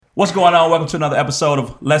What's going on? Welcome to another episode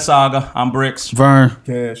of Let's Arga. I'm Bricks. Vern.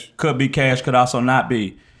 Cash. Could be Cash, could also not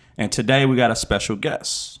be. And today we got a special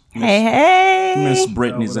guest. Hey. Miss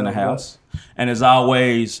Brittany's in the house. And as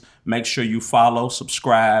always, make sure you follow,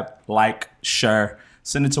 subscribe, like, share.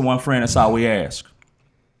 Send it to one friend. That's all we ask.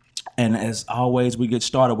 And as always, we get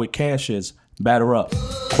started with Cash's Batter Up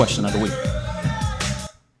question of the week.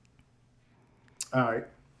 All right.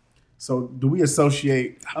 So do we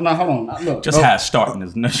associate? No, hold on. Look, Just how it's starting,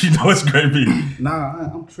 isn't it? You know it's great beat. Nah,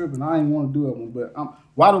 I'm tripping. I ain't want to do that one. But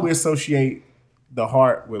why do we associate the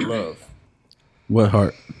heart with love? What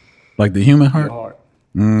heart? Like the human The heart? heart.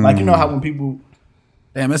 Like, you know how when people...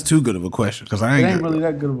 Damn, that's too good of a question because I It ain't ain't good. really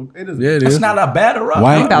that good of a... It is. Yeah, it It's is. not a batter up.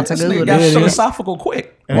 Why- I'm about to This Google nigga got this. philosophical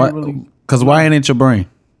quick. It ain't really... Because why ain't it your brain?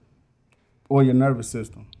 Or your nervous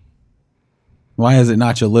system. Why is it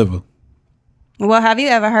not your liver? Well, have you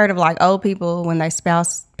ever heard of like old people when their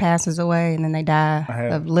spouse passes away and then they die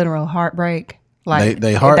have. of literal heartbreak? Like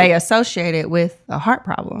They heart- they associate it with a heart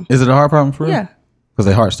problem. Is it a heart problem for real? Yeah. Because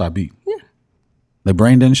their heart stopped beating. Yeah. Their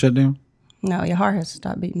brain didn't shut down? No, your heart has to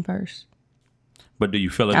stop beating first. But do you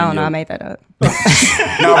feel it I in don't know. your... I made that up.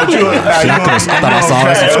 No, but you... I thought I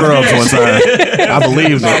saw some scrubs one time. I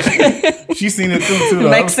believe that. She's seen it too. Though.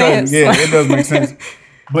 Makes I'm telling you, sense. Yeah, it does make sense.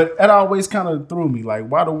 But that always kind of threw me. Like,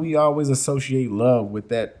 why do we always associate love with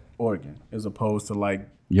that organ as opposed to like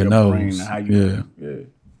Your brain nose. and how you?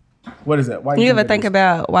 Yeah. What is that? Why You ever that think is?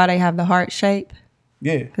 about why they have the heart shape?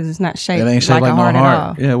 Yeah. Because it's not shaped, It ain't shaped like like a heart no at all.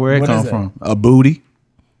 heart. Yeah, where it What come is that? from? A booty?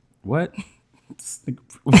 What?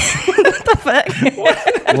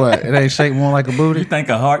 What? It ain't shaped more like a You booty? think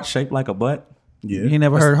a heart shaped like a butt? Yeah. You ain't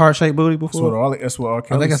never heard heart-shaped booty That's before? what R. I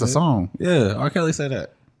Kelly think that's a said. song. Yeah, R. Kelly said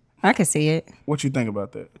that. I can see it. What you think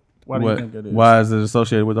about that? Why do you think that is? Why is it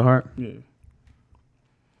associated with the heart? Yeah.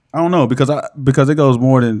 I don't know because it goes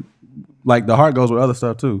more than like the heart goes with other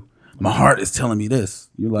stuff too. My heart is telling me this.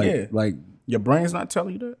 You Yeah. like Your brain's not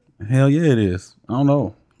telling you that? hell yeah it is. I don't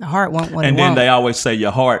know. The heart won't what And it then won't. they always say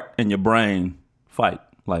your heart and your brain fight.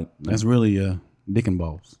 Like, That's really dick and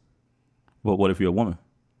balls. but what if you're a woman?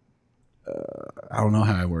 I don't know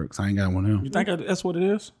how it works. I ain't got one of You them. think that's what it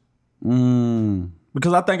is? Mm.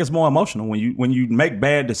 Because I think it's more emotional. When you make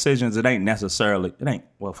bad decisions, it ain't necessarily,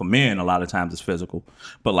 well, for men, a lot of times it's physical.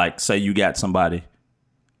 But like, say you got somebody.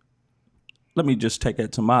 Let me just take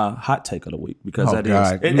that to my hot take of the week because Oh that is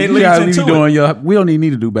God! it You leads gotta be into doing it. we don't even need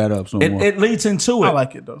to do bad ups no more. It leads into it. I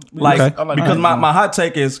like it though. Like, Okay. I like because it. my hot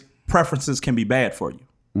take is preferences can be bad for you.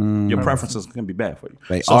 Your preferences can be bad for you.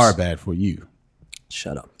 They So- are bad for you.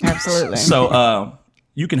 Shut up. Absolutely. So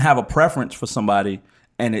you can have a preference for somebody,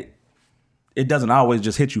 and it doesn't always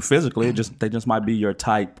just hit you physically. They just might be your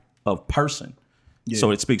type of person.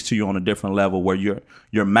 So it speaks to you on a different level where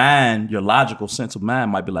your mind, your logical sense of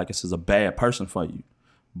mind might be like, this is a bad person for you,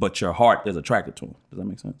 but your heart is attracted to him. Does that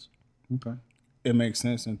make sense? Okay. It makes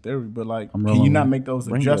sense in theory, but like, I'm can rolling you not with it. make those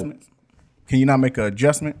Bring it adjustments? Can you not make an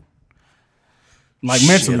adjustment? Like Shit,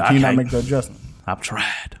 mentally, I can you not can't. make the adjustment? I've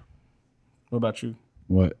tried. What about you?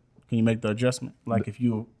 What? Can you make the adjustment? Like if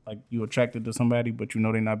you attracted to somebody, but you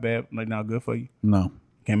know they're not bad, like not good for you, No.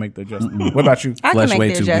 can't make the adjustment. What about you? I Flesh can way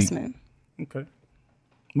make the too weak. adjustment. Okay.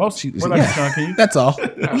 What about you, Shaun? Can you? That's all.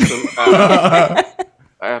 I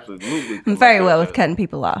absolutely. I'm very well with cutting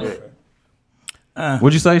people off.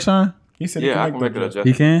 What'd you say, Shaun? He said Yeah, I he can can make make it the adjustment.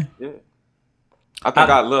 He can. Yeah. I think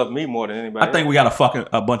God love me more than anybody. I think we got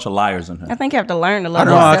a bunch of liars in I here. think you have to learn to love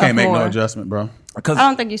I know yourself I can't make more. no adjustment, bro. Because I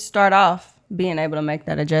don't think you start off being able to make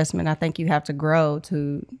that adjustment. I think you have to grow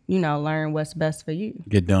to, learn what's best for you.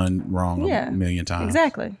 Get done wrong Yeah. a million times.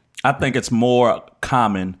 Exactly. I think it's more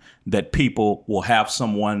common that people will have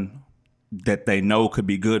someone that they know could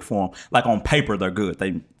be good for them. Like on paper, they're good.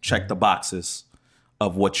 They check the boxes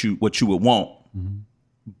of what you would want,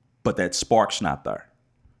 but that spark's not there.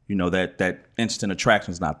 That instant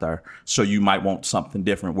attraction's not there. So you might want something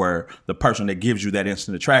different where the person that gives you that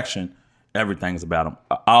instant attraction, everything's about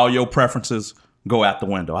them. All your preferences go out the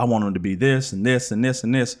window. I want them to be this and this and this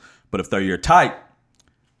and this. But if they're your type,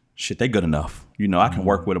 shit, they good enough. I can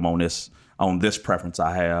work with them on this preference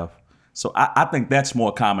I have. So I think that's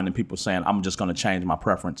more common than people saying, I'm just going to change my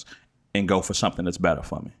preference and go for something that's better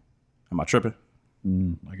for me. Am I tripping?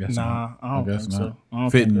 I guess Nah, not. I don't guess think so. not. I don't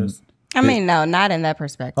Fitting. think that's... I mean, no, not in that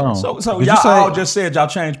perspective. Hold on. So Did you y'all say- all just said y'all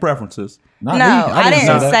changed preferences. Not No, me. I didn't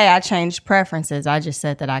that. say I changed preferences. I just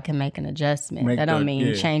said that I can make an adjustment. Make that don't the- mean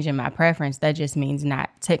yeah. changing my preference. That just means not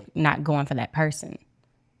going for that person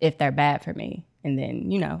if they're bad for me. And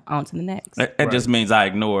then, on to the next. That just means I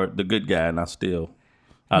ignored the good guy and I still,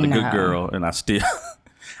 the good No. girl, and I still,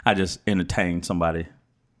 I just entertain somebody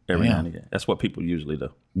every now Damn. and again. That's what people usually do.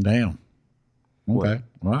 Damn. Okay.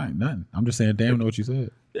 All right. Nothing. I'm just saying. Damn, know what you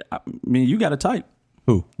said. I mean, you got a type.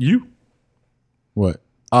 Who? You. What?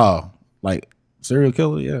 Oh, like serial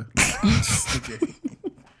killer? Yeah.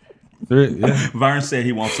 Yeah. Vern said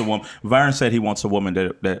he wants a woman. Vern said he wants a woman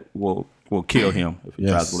that will kill him if he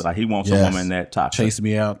tries to. Like he wants a woman that toxic. Chase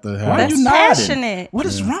me out the house. Why are That's you nodding? passionate. What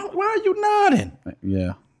is wrong? Why are you nodding?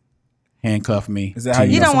 Yeah. Handcuff me. Is that how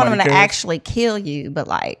You don't want him to somebody cares? actually kill you, but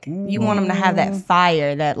like you want him to have that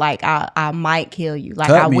fire that like I might kill you. Like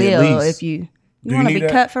Cut I me at will least. if you you want to need be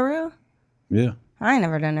that? cut for real. Yeah. I ain't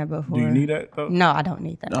never done that before. Do you need that though? No, I don't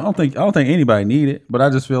need that. I don't think anybody need it, but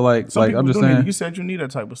I just feel like Some people I'm just do need it. saying You said you need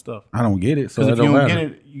that type of stuff. I don't get it, so Because that if you don't don't matter.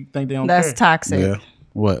 get it, you think they don't That's care. toxic. Yeah.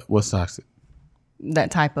 What's toxic?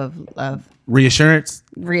 That type of Reassurance.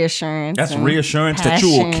 reassurance. That's and reassurance that you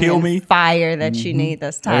will passion kill and me? Fire that you need.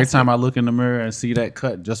 That's toxic. Every time I look in the mirror and see that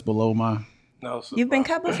cut just below my. No, so You've been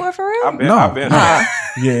cut before for real? I've been. No. I've been.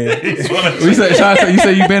 Yeah. You said, Sean, you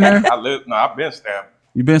said you been there? I've been stabbed.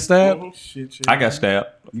 You been stabbed? Shit. I got stabbed.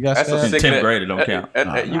 You got That's a stabbed? sick. 10th grade, it don't count. You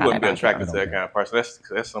Nah, wouldn't that be don't attracted count. to that kind of person.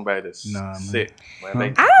 That's somebody that's Nah, man. sick.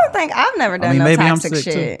 Man, I don't think I've never done no maybe I'm toxic sick,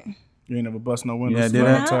 too. shit. You ain't never bust no windows. Yeah, did slam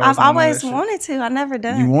I? tires, No, none I've of that always shit? wanted to. I never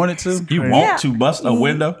done. You wanted to? You Crazy. want to bust a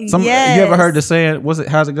window? You ever heard the saying?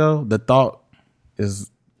 How's it go? The thought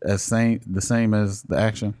is the same as the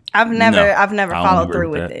action. I've never No, I've never I don't followed agree through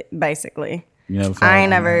with with that. it. Basically, You never I ain't followed-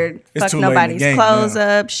 never It's fucked too late in the nobody's game clothes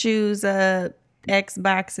now. up, shoes up,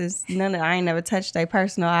 Xboxes. None of. I ain't never touched their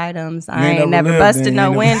personal items. I ain't ain't never never lived, busted then.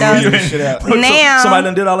 no You ain't never windows. figured shit out. Now- Somebody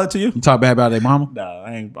done did all that to you? You talk bad about their mama Nah,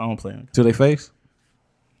 I don't play them. to their face.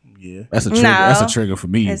 Yeah. That's a trigger. No. That's a trigger for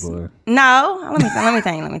me, It's- boy. No, let me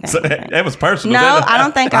think. So that was personal. No, wasn't it? I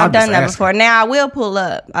don't think I'm I've done just that asking. before. Now I will pull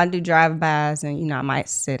up. I do drive-bys, and I might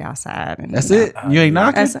sit outside. And That's it. You ain't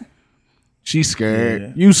knocking. That's She's scared.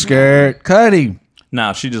 Yeah. You scared. Cut him.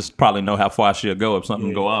 Nah, she just probably know how far she'll go if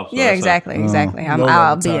something go off. So yeah, that's exactly. low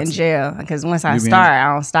I'll level be in toxic. jail because once I You be in- start,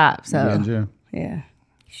 I don't stop. You in So jail. yeah.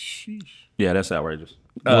 Yeah, that's outrageous.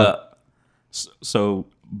 So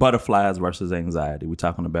butterflies versus anxiety. We're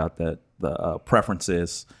talking about that the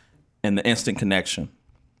preferences and the instant connection.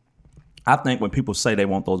 I think when people say they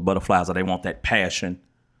want those butterflies or they want that passion,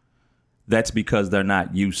 that's because they're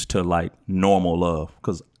not used to like normal love.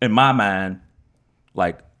 Because in my mind,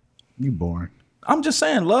 like You boring. I'm just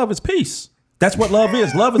saying, love is peace. That's what love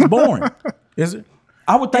is. Love is boring. Is it?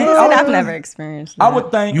 I would think. I've never experienced that. I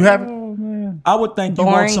would think You haven't? I would think you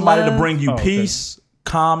want Boring somebody to love? bring you Oh, okay. peace,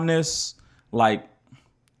 calmness, like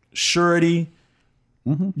surety.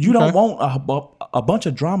 You don't want a bunch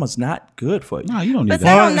of drama's not good for you. Nah, you don't need But that.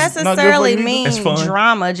 that don't Fun is not good for necessarily you either. mean It's fun.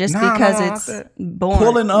 drama just Nah, because nah, it's nah. boring.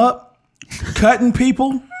 Pulling up, cutting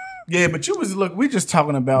people. Yeah, but we just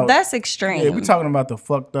talking about That's extreme. Yeah, we talking about the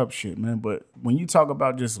fucked up shit, man. But when you talk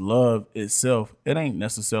about just love itself, it ain't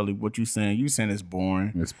necessarily what you saying. You saying it's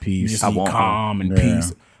boring. It's You peace. just I need want calm and Yeah.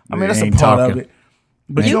 peace. I mean, They that's a ain't part talking. of it.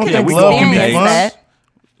 But you you don't can think love can be experience fun? that.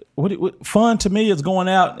 What fun to me is going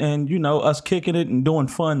out and us kicking it and doing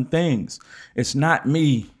fun things. It's not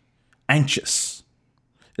me anxious.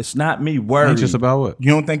 It's not me worried. Anxious about what?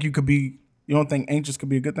 You don't think you don't think anxious could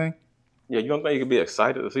be a good thing? Yeah, you don't think you could be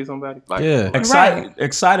excited to see somebody? Like, Yeah.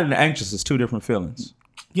 Excited and anxious is two different feelings.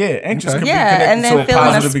 Yeah, anxious could be Yeah, connected and to then a feeling a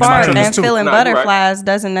positive spark experience and too. feeling Nah, you're right. butterflies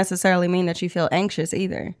doesn't necessarily mean that you feel anxious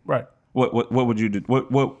either. Right. What would you do?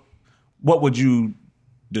 What would you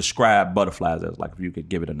describe butterflies as? Like if you could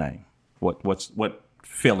give it a name. What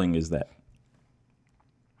feeling is that?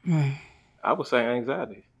 I would say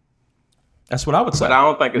anxiety, That's what I would say. but I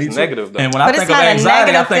don't think it's negative though. And when I But think it's of not a anxiety, I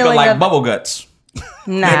negative think of feeling like of- bubble guts.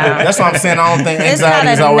 No. That's what I'm saying. I don't think It's not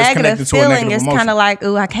anxiety is a always negative connected to a feeling. negative It's emotion. kind of like,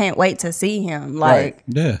 ooh, I can't wait to see him. Like,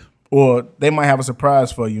 Yeah. Or they might have a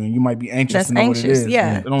surprise for you, and you might be anxious That's to know what anxious, it is.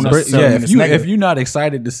 yeah. It don't But necessarily yeah, mean if it's you negative. if you're not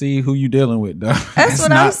excited to see who you dealing with, though, that's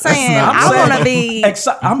what I'm saying. I'm I saying- want to be. I'm I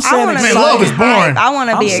saying want to excited. be love is boring. I want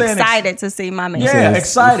to be I'm saying excited to see my man. Yeah, It's-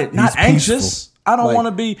 excited, it's not anxious. peaceful. I don't Like, want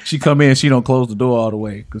to be. She come in, she don't close the door all the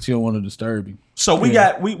way because she don't want to disturb you. So we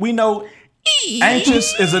know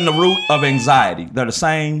anxious is in the root of anxiety. They're the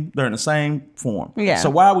same. They're in the same form. Yeah. So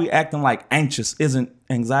why are we acting like anxious isn't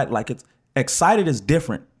anxiety? Like it's excited is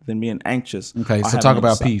different than being anxious. Okay, or so having talk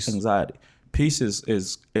about peace. Anxiety. Peace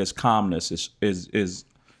is calmness. Is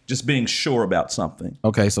just being sure about something.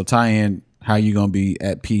 Okay, so tie in how you gonna be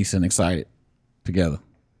at peace and excited together.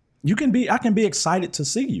 I can be excited to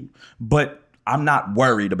see you, but I'm not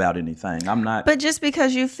worried about anything. I'm not. But just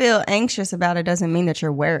because you feel anxious about it doesn't mean that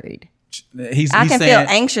you're worried. He's I can saying,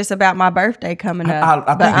 feel anxious about my birthday coming up,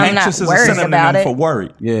 I but think I'm not anxious is a worried synonym about it. for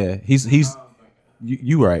worried. Yeah, he's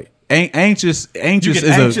you right. anxious You get is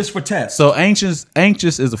anxious for tests. So anxious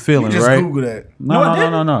is a feeling, Just right? Google that.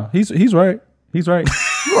 No. He's right. He's right.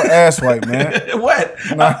 You're an asswipe, man. What?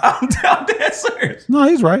 I'm dead serious. No,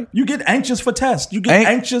 he's right. You get anxious for tests. You get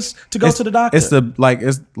anxious to go to the doctor. It's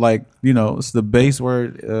it's the base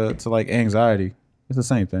word to like anxiety. It's the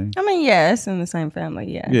same thing. I mean, yeah, it's in the same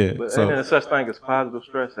family. Yeah. Yeah. But So ain't there such thing as positive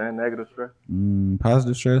stress and negative stress?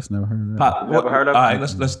 positive stress, never heard of that. Never heard of it? All right,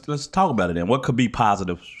 let's talk about it then. What could be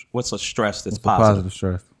positive? What's a stress that's What's the positive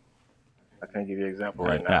stress? I can't give you an example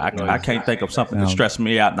right now. I can't think of something that stressed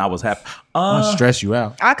me out and I was happy. I'll stress you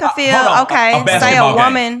out. I could feel hold on. okay. A Say a basketball game.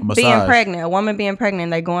 woman being Massage. pregnant. A woman being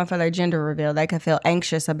pregnant. They going for their gender reveal. They could feel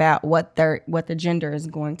anxious about what the gender is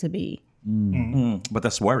going to be. But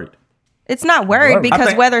that's worried. It's not worried because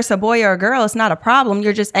think- whether it's a boy or a girl, it's not a problem.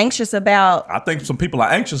 You're just anxious about. I think some people are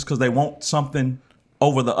anxious because they want something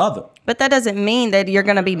over the other. But that doesn't mean that you're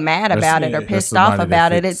going to be mad about it or that's pissed off somebody that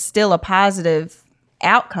about it. fits. It's still a positive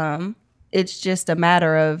outcome. It's just a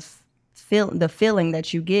matter of the feeling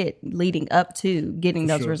that you get leading up to getting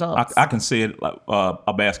those results. I can see it like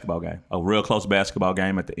a basketball game, a real close basketball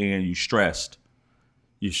game. At the end, you stressed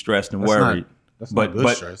and worried. That's not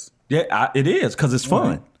good stress. Yeah, it is because it's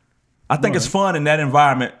fun. I think it's fun in that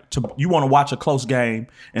environment. You want to watch a close game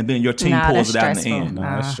and then your team Nah, pulls it that's out in the stressful. end.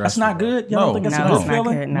 Nah. That's not good. You don't think that's No, a good it's not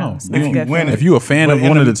feeling? good. No, it's not If a you good win feeling. If you a fan But of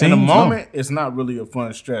one of the teams, in the no. moment, it's not really a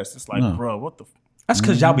fun stress. It's like, bro, what the? That's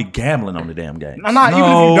because y'all be gambling on the damn game. Not even if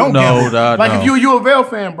you don't gamble. no, Like no. if you're a UofL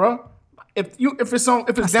fan, bro. If it's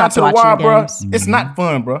down stopped to the watching wire, bro, games. it's not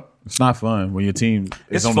fun, bro. It's not fun when your team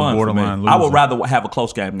It's is on fun the for me. borderline. I would losing. rather have a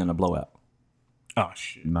close game than a blowout. Oh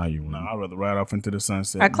shit. No, you wouldn't. I'd rather ride off into the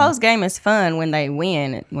sunset. A close game is fun when they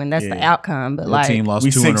win, when that's the outcome. But Your like, team lost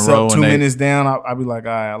We 2 in a 6 row up, 2 and they, minutes down. I'll be like,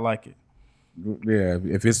 all right, I like it. yeah.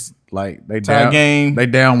 If it's like they Tie down, game. they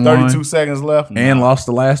down 32 one seconds left. and lost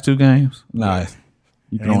the last 2 games. Nah,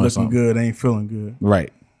 you Ain't throwing looking something good. Ain't feeling good.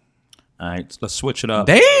 right? All right, let's switch it up.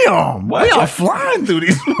 Damn, What? we are flying through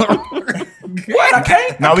these. What? I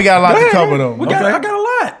can't. Now we got a lot to cover though.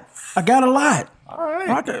 I got a lot. All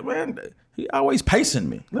right. Okay, man. He always pacing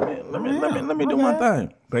me. Let me do my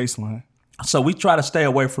thing. Baseline. So we try to stay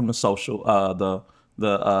away from the social,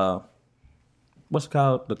 the what's it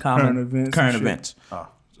called? The common Current events and shit. events.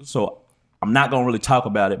 So I'm not gonna really talk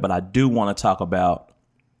about it, but I do want to talk about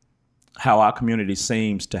how our community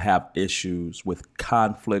seems to have issues with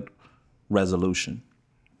conflict resolution.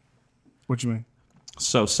 What you mean?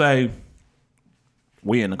 So say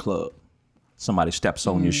we in the club, somebody steps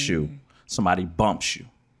on your shoe, somebody bumps you,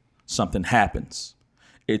 something happens.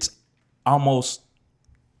 It's almost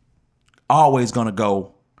always gonna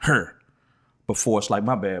go her before it's like,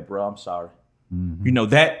 my bad, bro, I'm sorry. You know,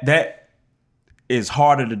 that is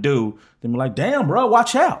harder to do than be like, damn, bro,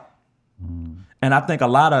 watch out. And I think a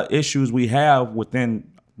lot of issues we have within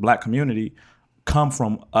Black community come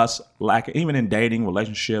from us lacking, even in dating,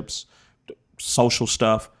 relationships, social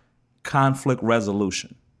stuff, conflict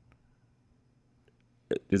resolution.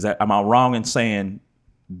 Am I wrong in saying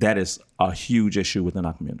that is a huge issue within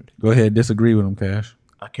our community? Go ahead, disagree with him, Cash.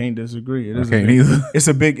 I can't disagree. It is can't a big, either. It's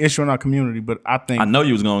a big issue in our community, but I think I know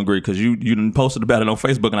you was gonna agree because you done posted about it on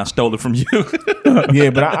Facebook and I stole it from you.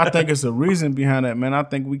 yeah, but I think it's a reason behind that, man. I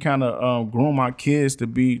think we kind of groom our kids to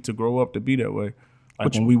grow up to be that way.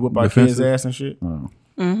 Like when we whip our kids' defensive? ass and shit.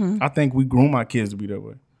 I think we groom our kids to be that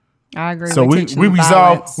way. I agree. So with we teaching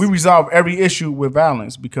resolve violence. every issue with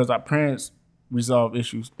violence because our parents resolve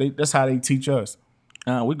issues. That's how they teach us.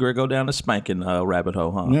 We great go down the spanking rabbit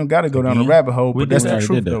hole, huh? We don't got to go down the rabbit hole, but that's the already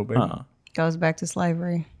truth did that. though, baby. Goes back to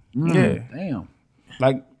slavery. Yeah, Damn.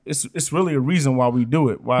 like it's really a reason why we do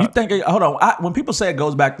it. Why? You think? Hold on. When people say it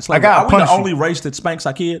goes back to slavery, I gotta are we the punch you. only race that spanks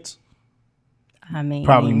our kids? I mean,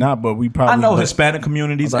 Probably not, but we probably. I know but- Hispanic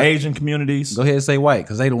communities, Asian communities. Go ahead and say white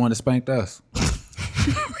because they the one that spanked us.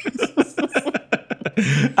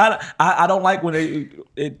 I don't like when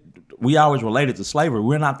we always related to slavery.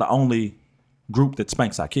 We're not the only group that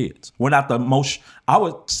spanks our kids. We're not the most. I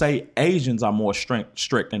would say Asians are more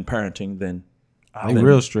strict in parenting than. They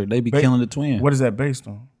real strict. They be killing the twin. What is that based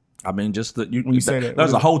on? I mean, just that When you say that,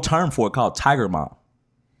 there's what a is whole term for it called tiger mom.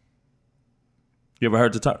 You ever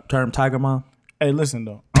heard the term tiger mom? Hey, listen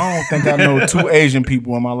though. I don't think I know 2 Asian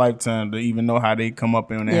people in my lifetime to even know how they come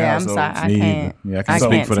up in their yeah, I'm households. sorry, I Me can't. either. Yeah, I can't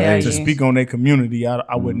speak for the tell Asians. To you. speak on their community,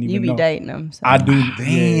 I wouldn't even You be know. dating them. So I do.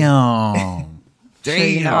 Yeah. Damn. sure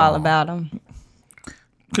you know all about them.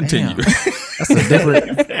 Continue. That's a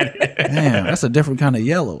different. Damn, that's a different kind of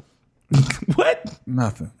yellow. What?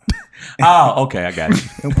 Nothing. Oh, okay. I got you.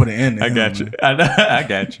 Don't put it in there. I got you. I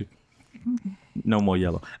got you. No more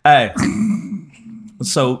yellow. Hey.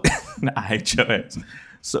 So I hate your ass.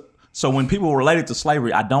 So when people relate it to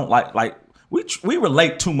slavery, I don't like we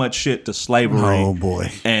relate too much shit to slavery. Oh boy.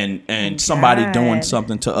 And somebody doing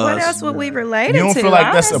something to us. What else would we relate it to? You don't feel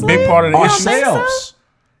like that's a big part of the issue? Ourselves.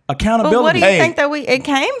 Accountability. But what do you think that it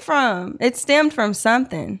came from? It stemmed from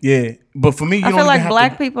something. Yeah, but for me, you I don't feel like even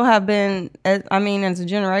black have to, people have been, as a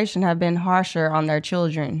generation, have been harsher on their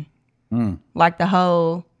children. Like the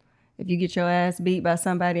whole, if you get your ass beat by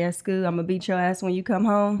somebody at school, I'm gonna beat your ass when you come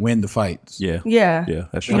home. Win the fights. Yeah. Yeah. Yeah,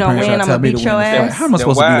 that's You true. don't win, I'm gonna beat your ass. How am I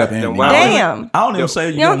supposed to beat up Anthony? Damn. I don't even say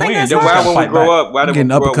you don't don't think win. that's You Then just why gotta when we fight grow back. up, why I'm did we getting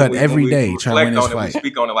grow up uppercut when every we day trying to win reflect this on it, fight. we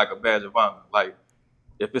speak on it like a badge of honor. Like,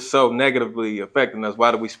 if it's so negatively affecting us,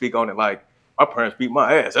 why do we speak on it like, my parents beat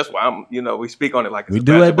my ass? That's why we speak on it like it's We a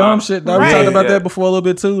do badge that of dumb honor. shit. Dog. We Right. talked about Yeah. that before a little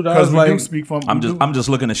bit too. Dog. I because was we do like, speak from. I'm just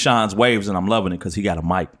looking at Shaun's waves and I'm loving it because he got a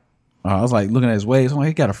mic. I was like looking at his waves. I'm like,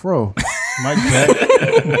 he got a fro. Mike Jack.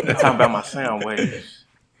 I'm talking about my sound waves.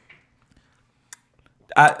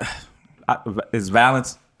 Is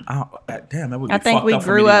violence? Damn, that would be I think fucked we up for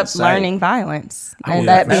me grew to up say. learning violence, and yeah,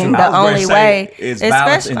 that for being sure. I the was only gonna way. say, is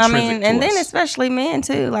violence intrinsic to and then us? especially men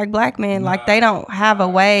too, like black men, like they don't have a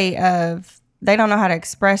way of. They don't know how to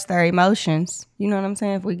express their emotions. You know what I'm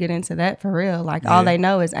saying? If we get into that for real, like all they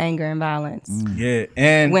know is anger and violence. Yeah,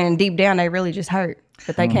 and When deep down they really just hurt,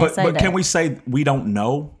 but they can't say But that. can we say we don't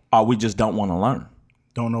know, or we just don't want to learn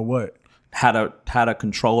don't know what. how to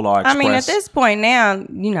control or express? I mean, at this point now,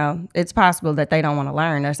 it's possible that they don't want to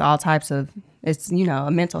learn. There's all types of. It's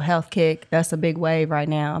a mental health kick. That's a big wave right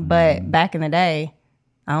now. But back in the day,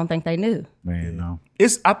 I don't think they knew. Man, no.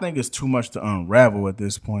 I think it's too much to unravel at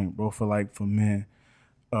this point, bro. For men,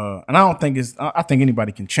 and I don't think it's. I think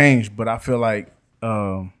anybody can change, but I feel like,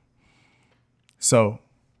 so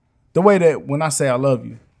the way that when I say I love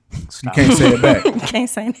you, you can't say it back. You can't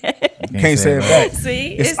say that. You can't say it back.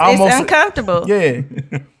 See, it's almost- uncomfortable. Yeah.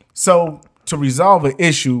 So to resolve an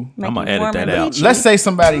issue, Make I'm gonna you edit warm that and out. reachy. let's say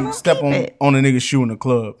somebody step Keep on it. a nigga's shoe in the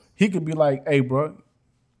club. He could be like, "Hey, bro, you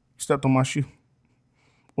stepped on my shoe,"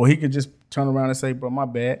 or he could just turn around and say, "Bro, my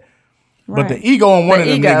bad." But the Right. ego on one The of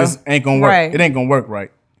them ego. niggas ain't gonna work. Right. It ain't gonna work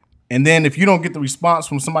right. And then if you don't get the response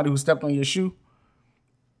from somebody who stepped on your shoe,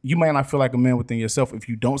 you may not feel like a man within yourself if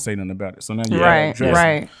you don't say nothing about it. So now you gotta Right, address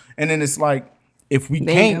right. it. And then it's like if we Then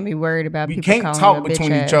you're gonna can't be worried about we people can't calling talk you a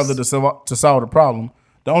between bitch each ass. other to solve the problem.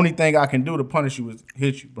 The only thing I can do to punish you is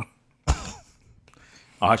hit you, bro.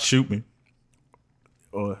 Shoot me.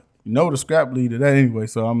 Or the scrap lead to that anyway.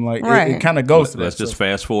 So I'm like, Right. it kind of goes to that. Let's just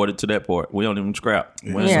fast forward it to that part. We don't even scrap.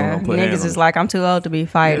 We don't Yeah, put hands niggas on is it. like, I'm too old to be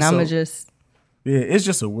fighting. Yeah, I'm so- gonna just. Yeah, it's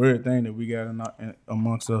just a weird thing that we got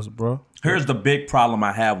amongst us, bro. Here's the big problem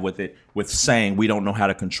I have with it, with saying we don't know how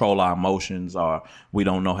to control our emotions, or we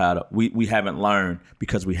don't know how to, we haven't learned,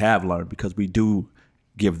 because we have learned, because we do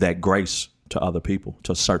give that grace to other people,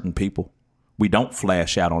 to certain people. We don't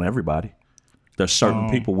flash out on everybody. There's certain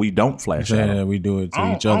people we don't flash out on. Yeah, we do it I to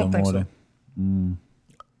don't- each I other don't think more so. than.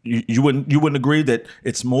 You wouldn't agree that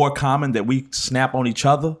it's more common that we snap on each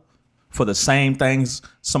other for the same things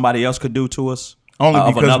somebody else could do to us Only of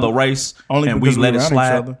because another we- race, Only and we because let it around each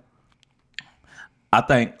slide? other. I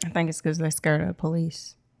think I think it's because they're scared of the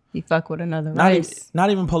police. You fuck with another not even, race. not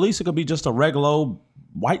even police. It could be just a regular old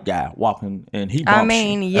white guy walking and he bumps I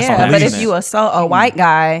mean, you. That's yeah, all but he's if you saying. assault a white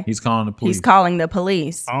guy, He's calling the police. he's calling the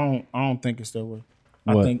police. I don't think it's that way.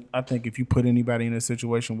 What? I think if you put anybody in a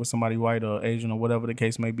situation with somebody white or Asian or whatever the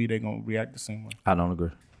case may be, they're gonna react the same way. I don't agree.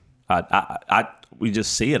 We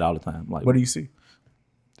just see it all the time. Like What do you see?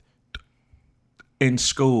 in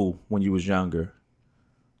school when you was younger,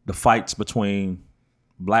 the fights between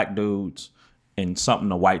black dudes and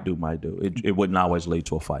something a white dude might do, it wouldn't always lead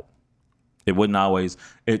to a fight. It wouldn't always.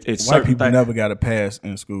 It's White certain people things. never got a pass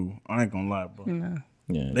in school. I ain't gonna lie, bro.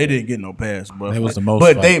 Yeah. They didn't get no pass, bro. That was the most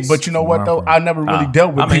But fights but you know from what where though? I'm I from. never really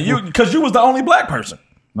dealt with I mean, people. because you was the only black person.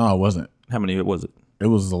 No, it wasn't. How many was it? It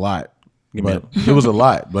was a lot. Give me But it was a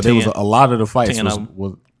lot. But it was 10. a lot of the fights 10 was, of 'em.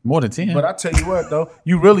 was more than 10. But I tell you what though,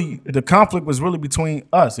 the conflict was really between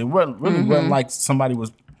us. It wasn't like somebody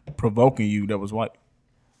was provoking you that was white.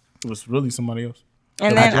 It was really somebody else.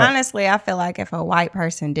 And then honestly, I feel like if a white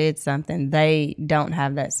person did something, they don't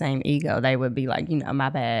have that same ego. They would be like, my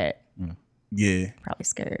bad. Yeah. Probably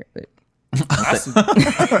scared, but Chalk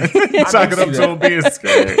it up to him being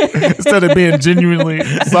scared instead of being genuinely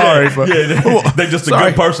sorry for. They just a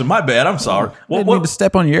good person. My bad. I'm sorry. Didn't need to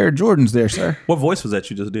step on your Air Jordans there, sir. What voice was that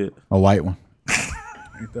you just did? A white one,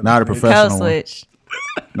 not a code professional one. switch.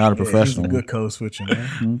 Not a He's professional a one. good code switching,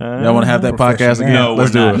 man. Y'all want to have that podcast again? No,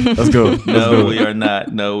 Let's we're do not. it. Let's go. Let's No, do we it. are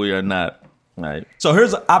not. No, we are not. All right. So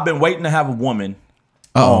I've been waiting to have a woman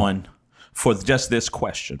on for just this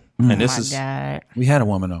question, and this My is God. We had a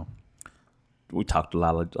woman on. We talked a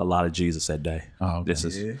lot of Jesus that day. Oh, okay. This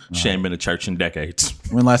is she ain't been to church in decades.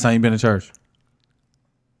 When last time you been to church?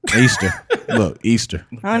 Easter. Look, Easter.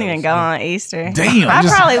 I don't even go on Easter. Damn. I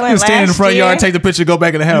probably went last stand in the front year. yard, take the picture, go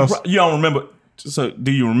back in the house. You don't remember? So,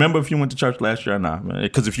 do you remember if you went to church last year or not?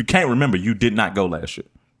 Because if you can't remember, you did not go last year.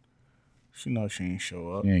 She knows she ain't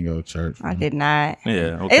show up. You ain't go to church. I did not.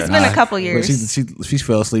 Yeah, okay. It's been a couple But years. she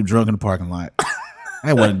fell asleep drunk in the parking lot.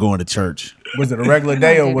 I wasn't going to church. Was it a regular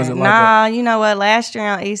day or was it like nah, you know what? Last year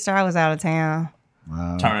on Easter, I was out of town.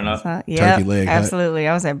 Wow. Turning up. So, yep, Turkey leg hut. absolutely.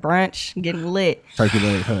 I was at brunch getting lit. Turkey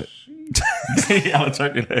leg hut. Yeah, I'm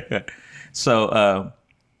turkey leg. So,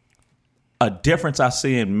 a difference I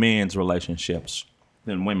see in men's relationships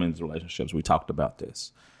than women's relationships. We talked about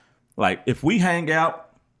this. Like, if we hang out,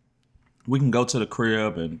 we can go to the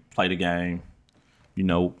crib and play the game,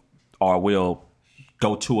 or we'll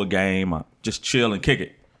go to a game or just chill and kick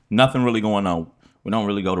it. Nothing really going on. We don't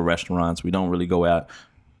really go to restaurants. We don't really go out.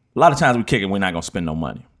 A lot of times we kick it, we're not going to spend no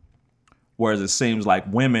money. Whereas it seems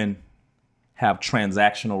like women have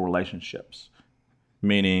transactional relationships,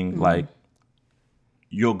 meaning like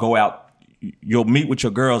you'll go out, you'll meet with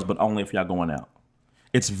your girls, but only if y'all going out.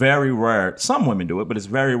 It's very rare. Some women do it, but it's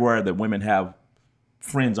very rare that women have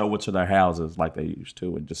friends over to their houses like they used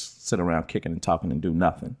to and just sit around kicking and talking and do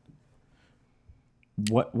nothing.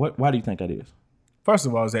 Why do you think that is? First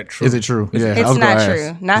of all, is that true? Is it true? Yeah, I It's was gonna not ask.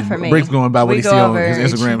 true. Not for me. Brick's going by what We he see go on over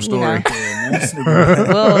his Instagram each- story.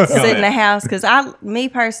 We'll sit in the house because me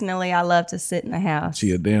personally, I love to sit in the house.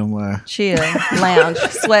 She a damn lie. Chill, lounge,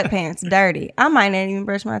 sweatpants, dirty. I might not even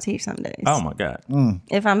brush my teeth some days. Oh my God.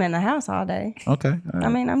 If I'm in the house all day. Okay. All right. I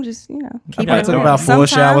mean, I'm just, keeping I it took real. about 4 Sometimes-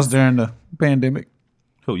 showers during the pandemic.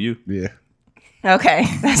 Who, you? Yeah. Okay.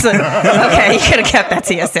 Okay, you could have kept that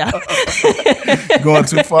to yourself. Going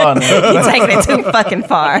too far now. You're taking it too fucking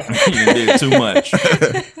far. You did too much.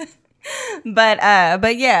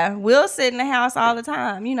 But yeah, we'll sit in the house all the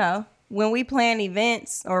time, When we plan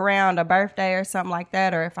events around a birthday or something like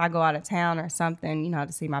that, or if I go out of town or something,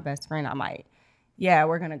 to see my best friend, I might,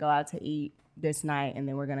 we're going to go out to eat this night and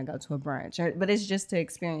then we're going to go to a brunch. But it's just to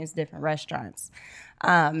experience different restaurants.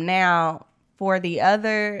 Now, for the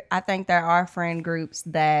other, I think there are friend groups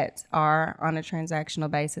that are on a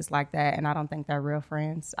transactional basis like that, and I don't think they're real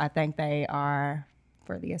friends. I think they are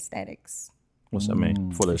for the aesthetics. What's that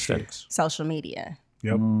mean? For the aesthetics. Social media.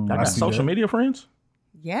 Yep. I got social media friends?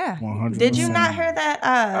 Yeah. 100%. Did you not hear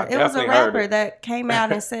that? It was a definitely heard rapper it. that came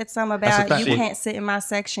out and said something That's about the you thing. can't sit in my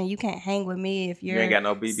section. You can't hang with me if you're ain't got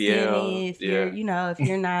no BBL. skinny, if you're, if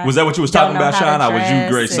you're not. Was that what you was don't talking know about, how to Shaun? Or was you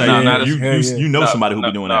dress great and- saying No, no, you that's- you know somebody who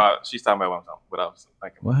be doing that? No, she's talking about what I was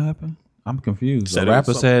thinking. What happened? I'm confused. Said The it was rapper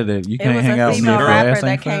something. said that you It can't was hang a out with me female if your rapper ass that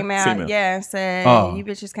ain't fat. came out, Female. and said Oh. you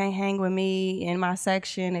bitches can't hang with me in my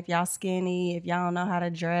section if y'all skinny, if y'all don't know how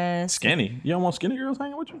to dress. Skinny? You don't want skinny girls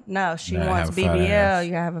hanging with you? No, she Gotta wants have a fat BBL. ass.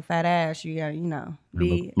 You gotta have a fat ass. You gotta,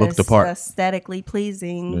 be look the part. aesthetically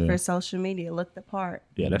pleasing Yeah. for social media. Look the part.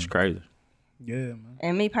 Yeah, that's crazy. Yeah, man.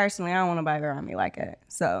 And me personally, I don't want nobody around me like that.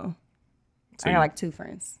 So See. I got like 2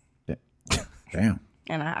 friends, Damn.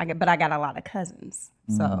 and I got a lot of cousins.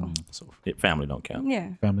 So So family don't count. yeah,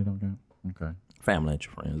 Family don't count. Okay. Family ain't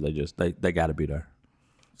your friends. They just they got to be there.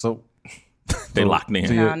 So They locked in.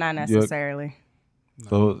 so no, you're- not you're- necessarily.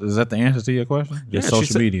 So is that the answer to your question? Just Yeah, she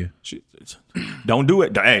social said- media. Don't do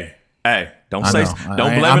it. Hey, don't I say. know. Don't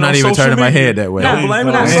I- blame I'm it not on even social turning my media. head that way. Don't blame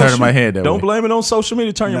it I on ain't social turning my head that Don't way. blame it on social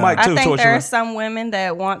media. Turn your mic I too. think towards there your are some women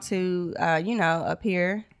that want to,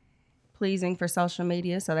 appear pleasing for social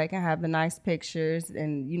media so they can have the nice pictures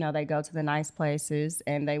and, they go to the nice places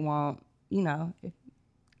and they want,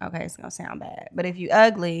 okay, it's going to sound bad. But if you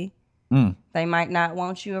ugly, they might not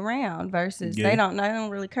want you around versus they don't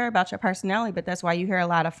really care about your personality. But that's why you hear a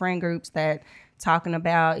lot of friend groups that talking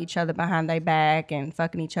about each other behind their back and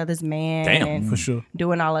fucking each other's man Damn, and for sure.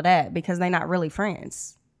 doing all of that because they're not really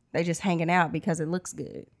friends. They just hanging out because it looks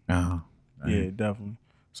good. Oh. Yeah, definitely.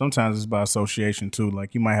 Sometimes it's by association too.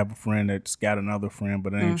 Like you might have a friend that's got another friend,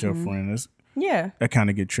 but it ain't your friend. Yeah. That kind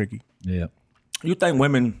of get tricky. Yeah. You think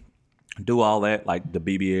women do all that, like the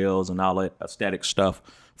BBLs and all that aesthetic stuff,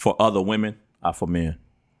 for other women or for men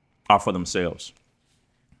or for themselves?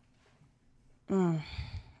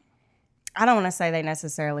 I don't want to say they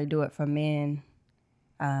necessarily do it for men.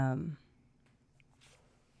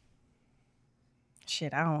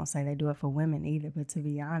 Shit, I don't want to say they do it for women either, but to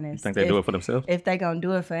be honest, You think they do it for themselves? if they gonna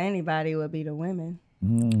do it for anybody, it would be the women.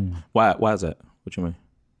 Why is that? What you mean?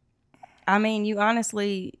 I mean, you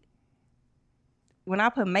honestly, when I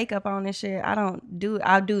put makeup on and shit, I'll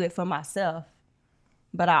do it for myself,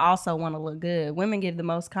 but I also want to look good. Women give the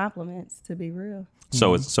most compliments, to be real.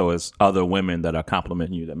 So it's other women that are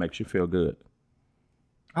complimenting you that makes you feel good.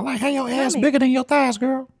 I like how your ass bigger than your thighs,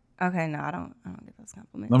 girl. Okay, no, I don't get those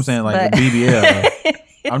compliments. I'm saying like But- a BBL.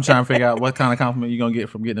 I'm trying to figure out what kind of compliment you gonna get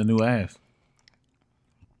from getting a new ass.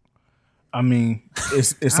 I mean,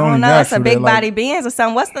 it's I only don't know. natural. It's a that, big like, body Benz or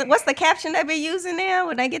something. What's the caption they be using now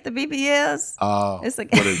when they get the BBLs? It's a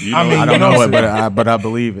You I know, mean, I don't you know know, it, but I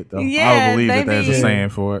believe it though. I Yeah, believe they that there's a be- saying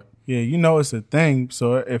for it. Yeah, you know it's a thing.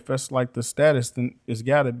 So if that's like the status, then it's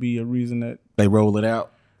got to be a reason that They roll it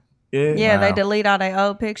out. yeah, they Wow. delete all their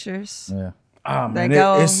old pictures. Yeah. They man,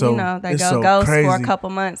 go, it's so, they it's go so ghost crazy. for a couple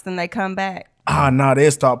months, then they come back. They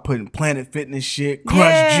start putting Planet Fitness shit, Crunch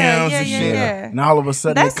Yeah, Gems and yeah, shit, yeah. and all of a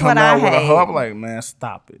sudden That's they come what I out with a hate. hub. I'm like, man,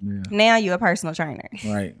 stop it. Now you a personal trainer.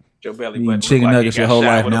 Right. Your belly You button eat chicken look like nuggets you your got whole shot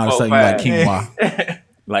life. with a Now all of a sudden you like 4.5. quinoa.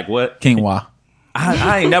 like what? Quinoa.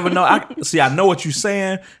 I ain't never know. I know what you're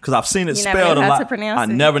saying because I've seen it You never spelled knew a how lot. to pronounce I it?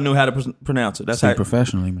 never knew how to pronounce it. That's Say how.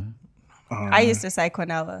 professionally, man. I used to say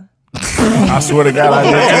quinoa. I swear to God, I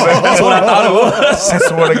did. That's what I thought it was. I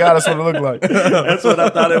swear to God, that's what it looked like. That's what I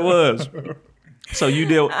thought it was. So you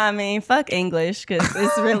deal I mean, fuck English because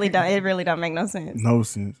it really don't make no sense. No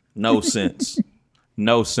sense. no sense,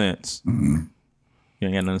 no sense. You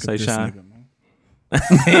ain't got nothing to say, This Shaun. nigga,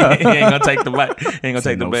 man. He ain't gonna take the mic. He ain't gonna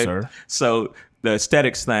take the no, bait. sir. So the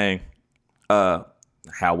aesthetics thing,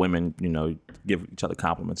 how women, give each other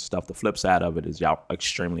compliments and stuff. The flip side of it is y'all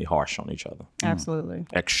extremely harsh on each other. Absolutely.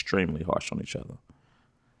 Extremely harsh on each other.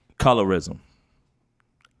 Colorism.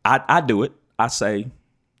 I do it. I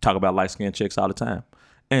talk about light skinned chicks all the time.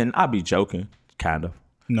 And I be joking, kind of.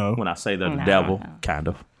 No. When I say they're the No, devil, no. kind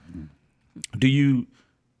of.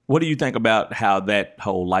 What do you think about how that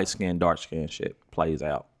whole light skin, dark skin shit plays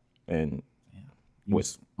out? And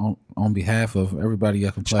with, On behalf of everybody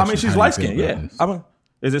else, I mean, she's light skinned, yeah. I mean,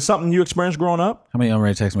 is it something you experienced growing up? How many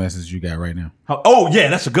unread text messages you got right now? Oh yeah,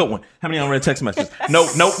 that's a good one. How many unread text messages? Nope.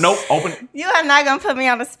 Open. You are not gonna put me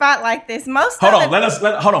on the spot like this. Hold on.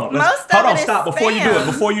 Hold on. Most of it is Stop before you do it. spam.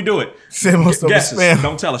 Before you do it. Say most of it Guesses. spam.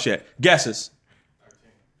 Don't tell us yet. Guesses.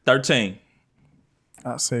 13.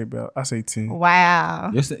 I say 10.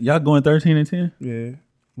 Wow. Y'all going 13 and 10? Yeah.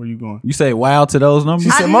 Where you going? You say wow to those numbers? She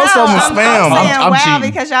said I most know, of them I'm spam. saying I'm wow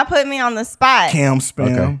cheating. because y'all put me on the spot. Cam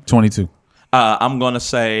spam. Okay, 22. I'm gonna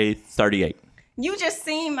say 38. You just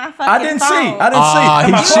seen my fucking I didn't see. phone. He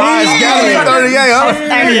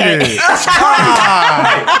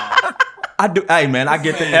I do. Hey man, I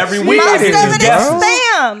get that every week. Most of it is Guesses.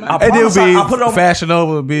 spam. I And it'll promise be I put it on Fashion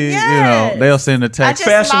Nova will be, Yes. they'll send a I text. just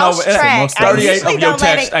Fashion lost Nova. track. I 38 usually of your don't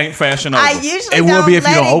let text it- ain't Fashion Nova. I usually It will don't be if you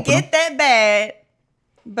let don't it open get that bad,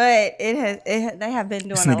 but they have been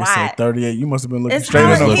This doing a nigga said lot. 38. You must have been looking It's straight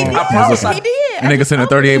hard. at the He phone. did. I promise He did. And nigga sent her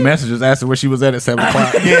 38 messages asking where she was at 7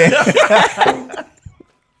 o'clock.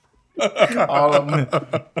 All of them.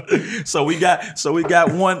 So we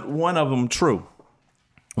got one of them true.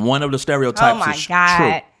 One of the stereotypes Oh my is god.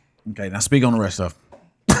 true. Okay, now speak on the rest of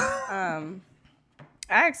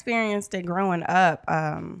I experienced it growing up.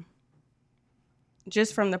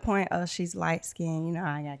 Just from the point of she's light skinned,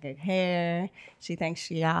 I got good hair. She thinks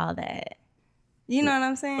she all that. You know what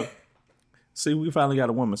I'm saying? See, we finally got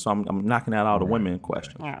a woman, so I'm knocking out all the women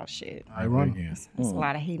questions. Oh shit. I run. That's a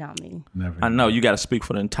lot of hate on me. I know you got to speak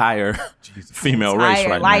for the entire female race Entire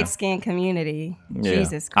right light now. skinned community. Yeah.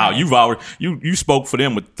 Jesus Oh, Christ. you've already you spoke for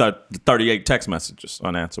them with 38 text messages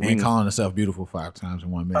unanswered. And calling herself beautiful 5 times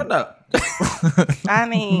in 1 minute. No. I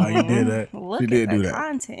mean, Oh, you did that. Look She at did the do that.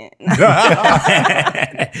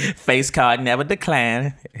 content. Face card never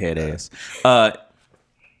decline. Head ass.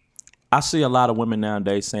 I see a lot of women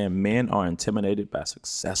nowadays saying men are intimidated by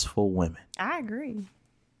successful women. I agree.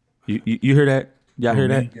 You hear that? Y'all hear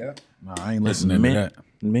that? Yeah. No, I ain't listening to Men, that.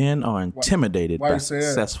 men are intimidated why by you say that?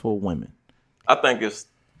 successful women. I think it's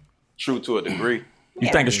true to a degree.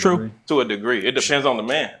 You think it's true? To a degree. It depends on the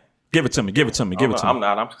man. Give it to me. Give it to me. Give it to me. I'm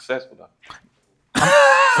not. I'm successful though.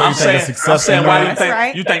 I'm saying, why do you That's think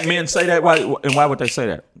right. you think men say that? Why would they say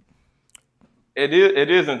that? It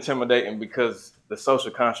is intimidating because the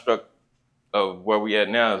social construct of where we at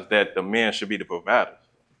now is that the men should be the providers.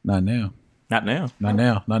 Not now. Not now. Not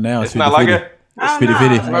now. Not now. It's not like that. Oh, Fitty no,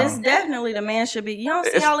 fitty. it's definitely the man should be. You don't see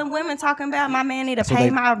It's- all the women talking about my man need to what pay they-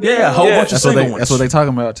 my bills. Yeah, a whole bunch of That's what single they. ones. That's what they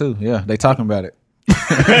talking about too. Yeah, they talking about it.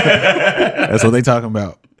 That's what they talking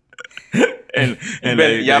about. and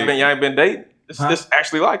Y'all ain't been dating. It's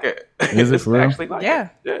actually like that. Is it It's for real? actually like Yeah.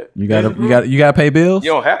 that. You gotta pay bills.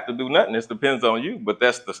 You don't have to do nothing. It depends on you, but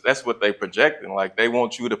that's what they projecting. Like they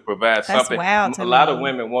want you to provide something. wild to A lot me. of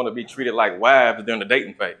women want to be treated like wives during the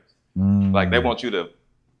dating phase. Like they want you to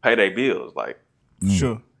pay their bills. Like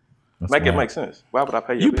Sure. make it make sense. Why would I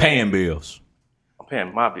pay your You bills? paying bills. I'm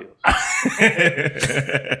paying my bills.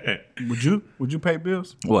 Would you pay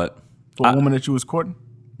bills What? for a woman that you was courting?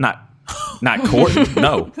 Not courting.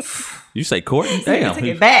 No. You say courting? Damn. Take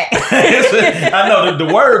it back. I know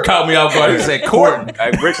the word caught me off guard. He said courting.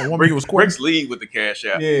 Hey, Rick's lead with the cash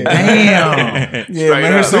out. Yeah. Damn. Yeah,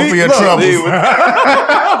 man. Here's some for your troubles.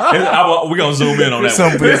 We're going to zoom in on that Some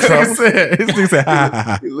one. for your troubles. He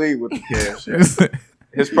said, He lead with the cash out.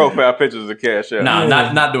 His profile picture is a cash out.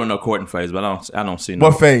 Nah, not doing no courting phase, but I don't see no.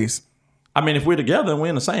 What phase? I mean, if we're together and we're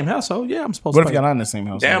in the same household, yeah, I'm supposed What to if pay. y'all not in the same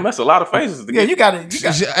house? Damn, that's a lot of faces. Yeah, you got it.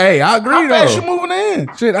 hey, I agree How fast though. you moving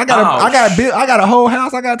in? Shit, I got a whole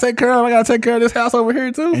house I gotta take care of. I gotta take care of this house over here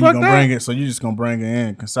too. And you Fuck gonna that. bring it, so you just gonna bring it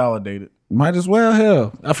in, consolidate it. Might as well,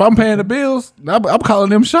 hell. If I'm paying the bills, I'm calling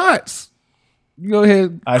them shots. You go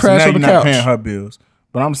ahead, All right, so crash now on you're the not couch. paying her bills,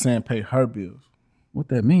 but I'm saying pay her bills. What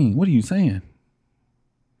that mean? What are you saying?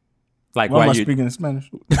 Like, Why am I why you? speaking in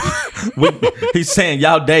Spanish? He's saying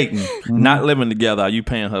y'all dating, not living together. Are you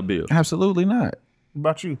paying her bill? Absolutely not. What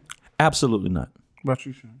about you? Absolutely not. What about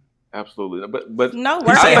you, Shaun? Absolutely. But No He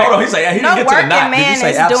working. say, hold on. He say, he No didn't get to the working not. Did man you say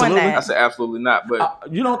is doing absolutely? that. I said absolutely not. But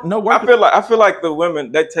You don't know I working. feel like the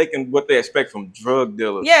women, they're taking what they expect from drug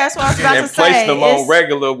dealers. Yeah, that's what I was about And to place say. them on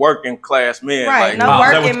regular working class men. Right, Like, no is that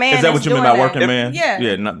working what- man Is that is what you mean doing by working that. man? Yeah.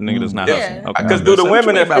 Yeah, nigga that's not Yeah. hustling. Okay. Because do the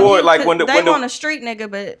women afford, like, when they the want a street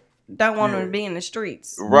nigga, but don't want him to be in the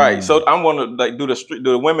streets. right. So I'm gonna like do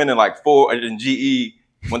the women in like Ford and GE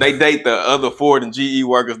when they date the other Ford and GE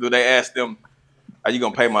workers. Do they ask them, "Are you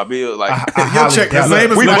gonna pay my bill?" Like Your check the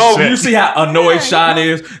same as We my both. check. You see how annoyed Shaun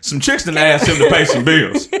is. Some chicks done asked him to pay some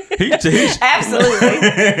bills. He's Absolutely.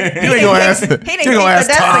 You ain't gonna ask. He didn't You beat gonna the ask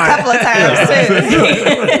dust time. a couple of times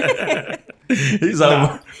too. he's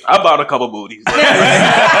over. I bought a couple booties.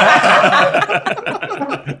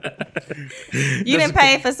 You didn't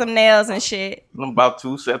pay for some nails and shit. About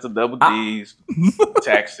 2 sets of double D's,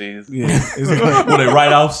 taxis. Yeah. Were they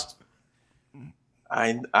write-offs?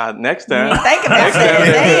 Next time. Think about Next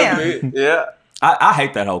that. time. Damn. Yeah. I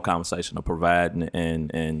hate that whole conversation of providing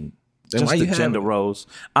and just why you the have gender it? roles.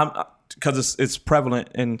 Because it's prevalent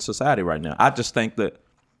in society right now. I just think that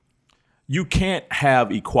you can't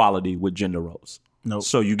have equality with gender roles. Nope.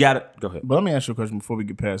 So you got it. Go ahead. But let me ask you a question before we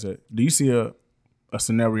get past that. Do you see a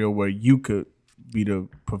scenario where you could be the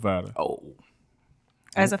provider? Oh,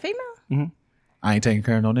 As a female? I ain't taking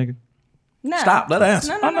care of no nigga. No. stop. Let her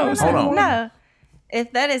answer. No. Hold on. No.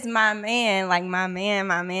 If that is my man, like my man,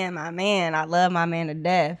 I love my man to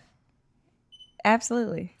death.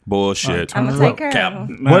 Absolutely. Bullshit. I'm gonna take care Cap. of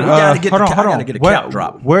him. What, You gotta get hold the on, cap- hold I on. gotta get a Where- cap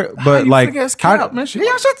drop. Where, but you like, think that's how- cap, man? Shit.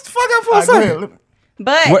 yeah, shut the fuck up for All a right, go second. ahead.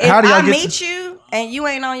 But What- if how do y'all I get meet you and you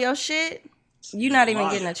ain't on your shit, you're not even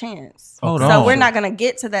getting a chance. Hold So on. we're not gonna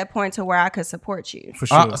get to that point to where I could support you. For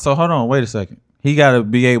sure. So hold on, wait a second. He got to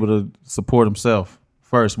be able to support himself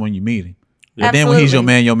first when you meet him. And then when he's your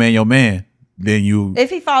man, then you. If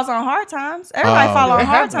he falls on hard times, everybody fall on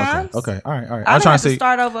hard times. Okay, all right. I I'm done trying had to see.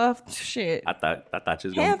 start over. Shit. I thought you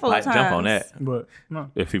was Handful gonna of jump on times. that. But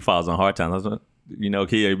no. If he falls on hard times,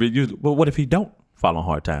 but what if he don't fall on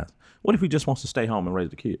hard times? What if he just wants to stay home and raise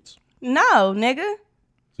the kids? No, nigga.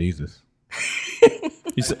 Jesus.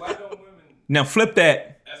 You said, now flip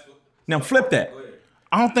that. Now flip that.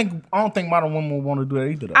 I don't think modern women would want to do that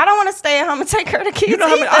either. Though. I don't want to stay at home and take care of the kids. You know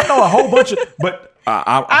how many? I know a whole bunch of. But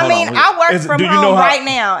I mean, I work from do you home know how- right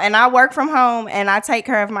now, and I work from home, and I take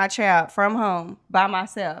care of my child from home by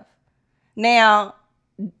myself. Now,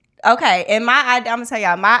 okay, I'm gonna tell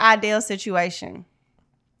y'all my ideal situation.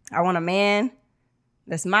 I want a man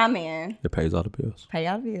that's my man, It pays all the bills. pay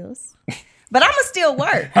all the bills, but I'ma still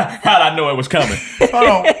work. How'd I know it was coming? Hold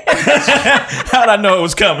on. How'd I know it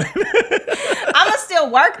was coming? I'ma still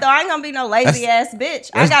work though. I ain't gonna be no lazy ass bitch.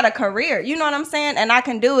 I got a career. You know what I'm saying? And I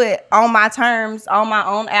can do it on my terms, on my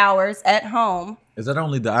own hours, at home. Is that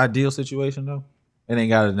only the ideal situation though? It ain't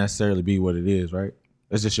got to necessarily be what it is, right?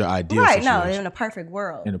 It's just your ideal Right? No, situation. in a perfect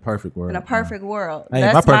world. In a perfect world. In a perfect world. Hey,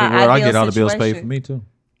 That's my perfect world, I ideal get all the bills paid situation. for me too.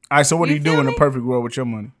 All right. So what do You you do feel in a me? perfect world with your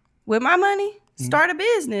money? With my money, start a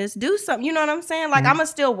business, do something. You know what I'm saying? Like I'ma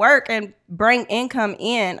still work and bring income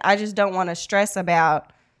in. I just don't want to stress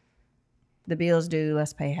about the bills due.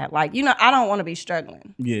 Let's pay half. Like I don't want to be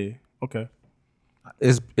struggling. Yeah. Okay.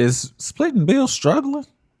 Is splitting bills struggling?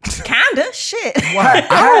 Kinda shit.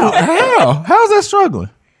 How's that struggling?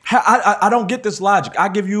 I don't get this logic. I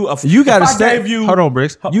give you a. You got a if I steady. gave you. Hold on,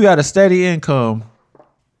 Bricks. You got a steady income.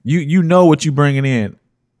 You know what you bringing in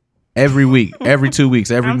every week, every 2 weeks,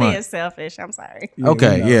 every I'm month. being selfish. I'm sorry.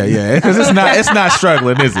 Okay, yeah, because it's not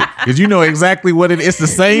struggling, is it? Because you know exactly what it's the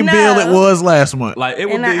same No. bill it was last month. Like it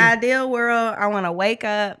would In be. the ideal world, I want to wake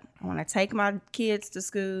up. I want to take my kids to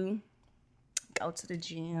school. go to the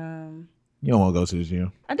gym. You don't want to go to the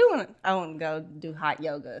gym. I do want to. I want to go do hot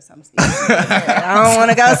yoga or something. I don't want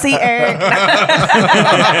to go see Eric.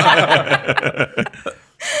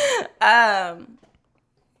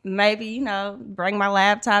 Maybe bring my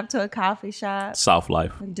laptop to a coffee shop. Soft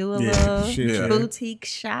life. Do a little shit. boutique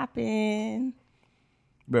shopping.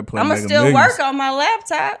 Better play I'm gonna Mega still Millions. work on my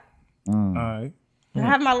laptop. All right. I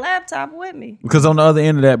have my laptop with me. Because on the other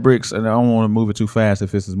end of that, Bricks, and I don't want to move it too fast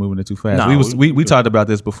if this is moving it too fast. No, we talked about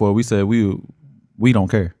this before. We said we don't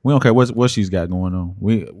care. We don't care what she's got going on.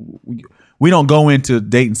 We don't go into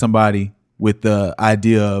dating somebody with the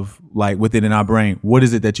idea of like within in our brain, what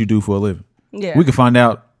is it that you do for a living? Yeah. We could find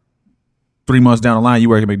out 3 months down the line you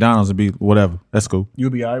work at McDonald's and be whatever. That's cool. You'll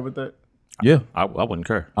be all right with that? Yeah. I wouldn't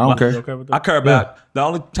care. I don't You care. okay with that? I care about the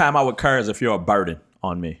only time I would care is if you're a burden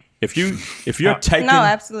on me. If you're taking No,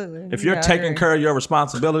 absolutely. if you're Yeah, I taking agree. care of your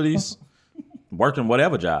responsibilities, working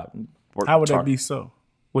whatever job. How would that be so?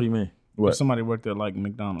 What do you mean? If somebody worked at like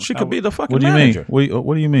McDonald's. She how could be would- the fucking What do you manager. mean?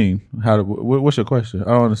 What do you mean? What's your question?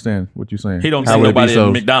 I don't understand what you're saying. He don't How think would it be nobody so?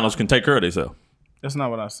 at McDonald's can take care of themselves. That's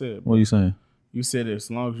not what I said. What are you saying? You said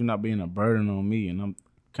as long as you're not being a burden on me, and I'm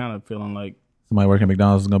kind of feeling like Somebody working at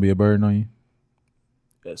McDonald's is gonna be a burden on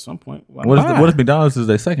you. at some point. Why What not? if McDonald's is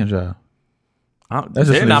their second job? That's just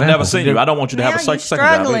Then an I've never example. seen you. I don't want you to have Now a you second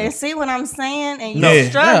job. struggling. either. See what I'm saying? And Yeah. you're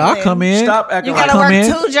struggling. Yeah, I'll come in. Stop acting You like gotta come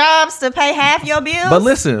work in. 2 jobs to pay half your bills. But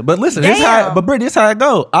listen, this how, Damn. but Britt, this how it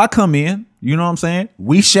go. I come in, you know what I'm saying?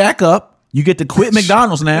 We shack up. You get to quit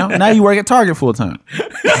McDonald's now. Now you work at Target full time.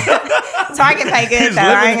 Target pay good though.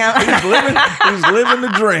 I ain't gonna. He's living the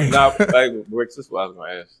dream. Now, like, Rick, this is what I was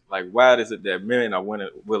going to ask. Like, why is it that men are willing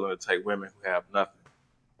to take women who have nothing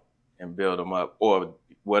and build them up, or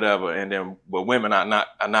whatever, and then but women are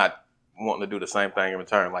not wanting to do the same thing in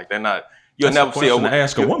return? Like, they're not. You'll That's never a see a question to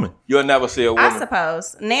ask a woman. You'll never see a I woman.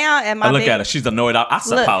 suppose now at my I look big, at her. She's annoyed. I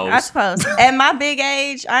suppose. Look, I suppose at my big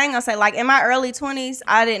age, I ain't gonna say like in my early 20s,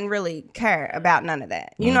 I didn't really care about none of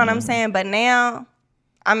that. You know what I'm saying? But now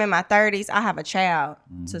I'm in my 30s. I have a child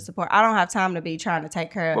to support. I don't have time to be trying to take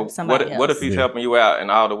care of But somebody else. what if he's helping you out in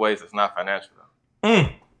all the ways it's not financial?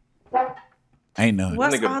 Ain't none.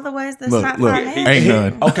 What's nigga- all the ways that's Look, not look, financial? ain't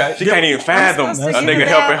none. Okay. She can't even fathom a Supposed to nigga get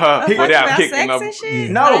helping about- her fuck without about kicking sex up. and shit?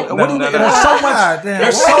 No, Like, what do you no, mean? no. There's so much.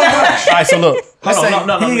 There's so much. All right, so look. Hold on,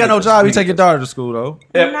 no, He ain't got no job. He take your daughter to school though.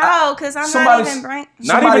 no, because I'm not Somebody's- even bring.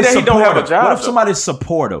 Not even that he don't have a job, What if though. somebody's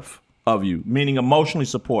supportive of you, meaning emotionally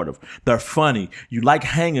supportive? They're funny. You like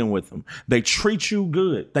hanging with them. They treat you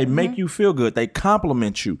good. They make you feel good. They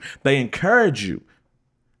compliment you. They encourage you.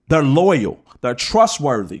 They're loyal. They're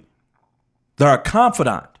trustworthy. They're a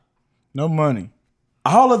confidant. No money.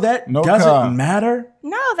 All of that No doesn't car. matter.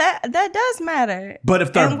 No, that does matter. But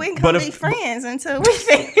if they're, And we but can be if, friends until we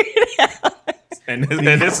figure it out. and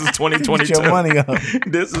this is 2022. Get your money up.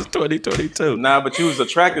 This is 2022. Nah, but you was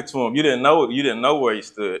attracted to him. You didn't know where he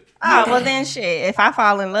stood. Oh, well then shit. If I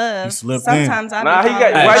fall in love, slipped sometimes I Nah, be he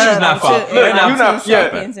falling got. in Why love you not too. falling? And Look, I'm you not. two Yeah,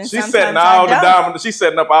 seconds, and she's sometimes setting I all the don't. diamonds. She's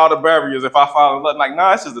setting up all the barriers. If I fall in love, like,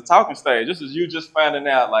 nah, this is the talking stage. This is you just finding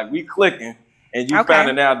out, like, we clicking, and you Okay.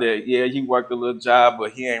 finding out that he worked a little job,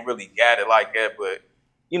 but he ain't really got it like that. But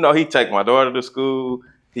he take my daughter to school.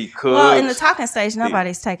 He cooks. Well, in the talking stage,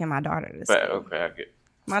 nobody's taking my daughter to school. Okay, I get.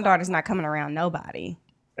 My daughter's not coming around nobody.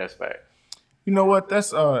 That's fact. You know what?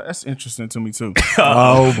 That's interesting to me too.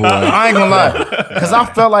 Oh boy. I ain't gonna lie, because I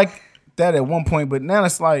felt like that at one point, but now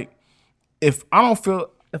it's like if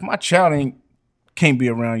my child can't be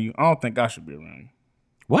around you, I don't think I should be around you.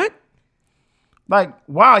 What? Like,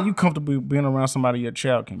 why are you comfortable being around somebody your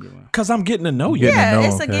child can be around? Because I'm getting to know you. Getting to Yeah, know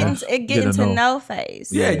it's a him, getting to know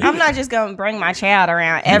phase. Yeah, I'm not just gonna bring my child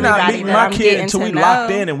around You're not everybody meeting that my I'm kid getting until to we know.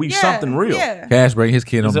 locked in and we Yeah, something real. Yeah. Cash bring his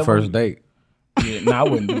kid on the that what first we- date. Yeah, no, I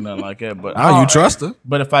wouldn't do nothing like that. But Oh, you trust her?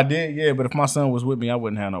 But if I did, yeah. But if my son was with me, I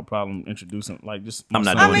wouldn't have no problem introducing. Like, just my I'm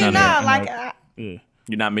not son. doing I mean, none of no, that. like Yeah,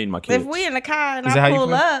 You're not meeting my kids. if we in the car and Is that how I you pull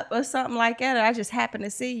feel? up or something like that, or I just happen to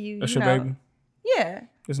see you. that's you your know, baby. Yeah,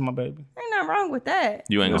 This is my baby. ain't nothing wrong with that.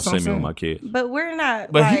 You ain't That's gonna what see me I'm with saying. my kids. But we're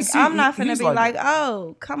not But like I'm not he's finna be like like,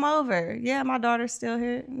 oh, come over. Yeah, my daughter's still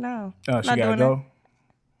here. No, She not gotta doing go.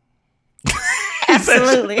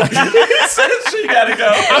 Absolutely. she gotta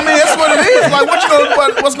go. I mean, that's what it is.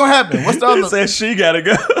 Like, what's gonna happen? What's the other? Said she gotta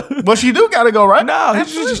go. But she do gotta go, right? No,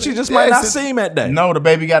 she just might Yeah, not it's- see him that day. No, the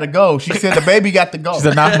baby gotta go. She said the baby got to go. She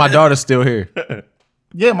said, "Nah, my daughter's still here."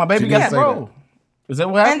 Yeah, my baby She got did to say go. Is that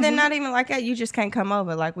what happened? And then not even like that. You just can't come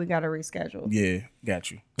over. Like we gotta reschedule. Yeah,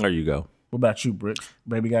 got you. There you go. What about you, Britt?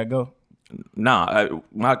 Baby gotta go. Nah,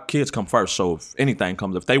 my kids come first. So if anything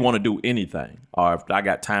comes, if they want to do anything, or if I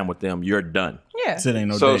got time with them, you're done. Yeah. Said ain't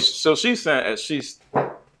no So date. she's saying she's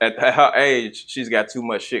at her age, she's got too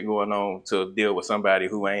much shit going on to deal with somebody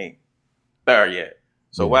who ain't there yet.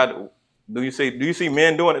 So why do you see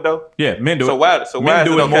men doing it though? Yeah, men do So it. why Men is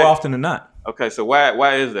do it it more okay? often than not. Okay, so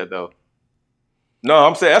why is that though? No,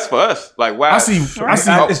 I'm saying that's for us. Like why? I see.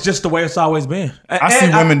 It's just the way it's always been. I see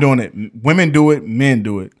women doing it. Women do it. Men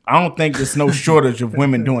do it. I don't think there's no shortage of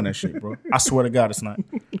women doing that shit, bro. I swear to God, it's not.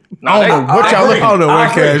 I don't know what y'all looking. I don't know I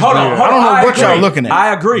what agree. cash. Hold on, I don't know what y'all agree. looking at.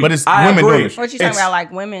 I agree. But it's I women agree. doing it. What you talking about?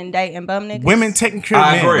 Like women dating bum niggas? Women taking care of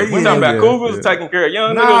I men. agree. We talking about cougars taking care of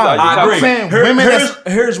young Nah, niggas. Or you I talking agree. saying Here- women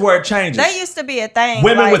here's where it changes. That used to be a thing.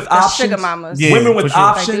 Women like with the options. sugar mamas. Yeah, women for with sure.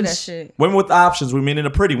 options. They do that shit. Women with options. We meaning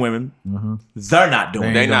the pretty women. They're not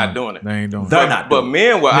doing They it. not doing it. They ain't doing They're it. not. But doing it.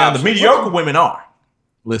 men with now options. the mediocre women are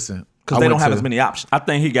Listen, because they don't have as many options. I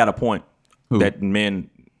think he got a point that men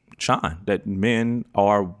shine. That men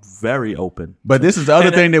are very open. But this is the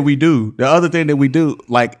other thing that we do. The other thing that we do,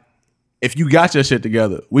 like, if you got your shit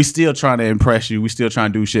together, we still trying to impress you. We still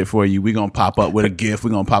trying to do shit for you. We gonna pop up with a gift.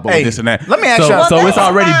 We gonna pop up Hey, with this and that. let me ask so, y'all- So Well, it's that's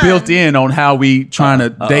already fine. built in on how we trying to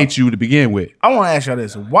date you to begin with. I want to ask y'all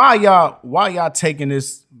this: Why y'all taking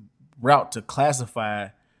this route to classify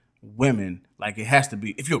women like it has to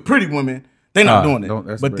be? If you're a pretty woman, they're not doing don't- it.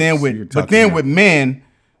 that's But racist. then You're with talking with men,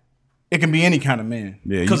 it can be any kind of man.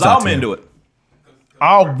 Yeah, Because all men do it.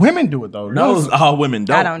 All women do it though. No, all women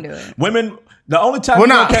don't. I don't do it. Women. The only time Well,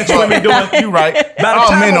 you not don't catch women doing it. You right. By the All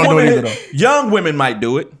time men a don't do woman it either hit- though. Young women might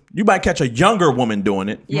do it. You might catch a younger woman doing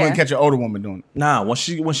it. You Yeah. wouldn't catch an older woman doing it. Nah, when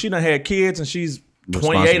she done had kids and she's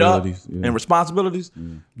 28 up Responsibilities, yeah. and responsibilities,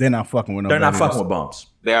 They're not fucking with no. they're not fucking with bumps.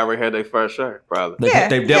 They already had their first share, probably. Yeah,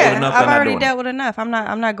 They've dealt with enough. I've They're not already doing dealt with enough. I'm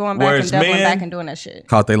not going back Whereas and doubling men- back and doing that shit.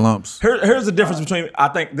 Caught they lumps. Here's the difference between. I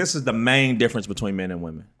think this is the main difference between men and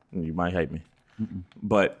women. You might hate me,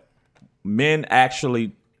 but men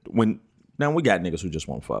actually now we got niggas who just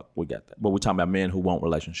want fuck. We got that, but we're talking about men who want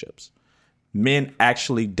relationships. Men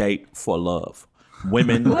actually date for love.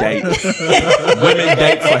 Women date. Women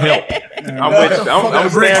date for help. I'm with you. I'm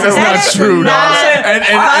saying That's that. not true, dog.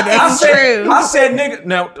 I said nigga.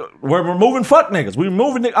 Now we're removing fuck niggas. We're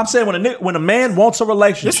removing. I'm saying when a man wants a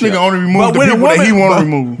relationship, This nigga only removed the when a people that he woman- want to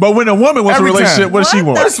remove. But when a woman wants Every a relationship, time. what does she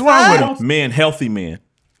want? What's wrong with him? men, healthy men,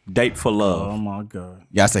 date for love. Oh my god.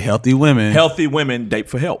 Y'all say healthy women. Healthy women date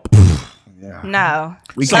for help. No,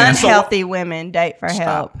 can't. unhealthy women date for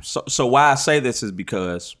help. So why I say this is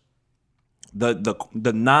because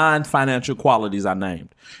the non-financial qualities I named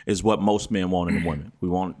is what most men want in a woman. We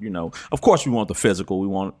want, of course we want the physical, we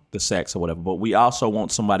want the sex or whatever, but we also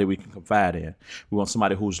want somebody we can confide in. We want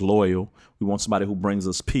somebody who's loyal. We want somebody who brings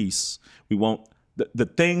us peace. We want the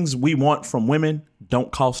things we want from women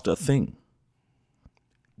don't cost a thing.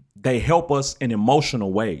 They help us in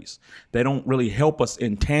emotional ways. They don't really help us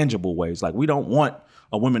in tangible ways. Like we don't want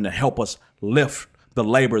a woman to help us lift the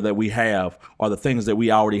labor that we have or the things that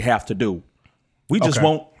we already have to do. We just Okay.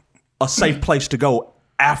 want a safe place to go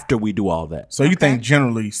after we do all that. So you think,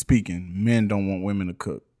 generally speaking, men don't want women to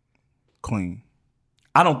cook clean?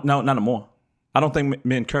 I don't know, not anymore. I don't think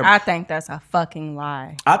men care. I think that's a fucking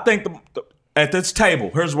lie. I think at this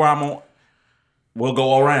table, here's where I'm on. We'll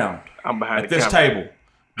go around. I'm behind At the this camera. table,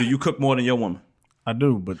 do you cook more than your woman? I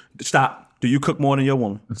do, but Stop. Do you cook more than your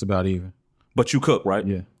woman? It's about even. But you cook, right?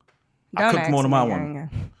 Yeah. I Don't cook ask more than me, my girl, woman.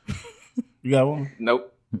 yeah. you got one. Nope.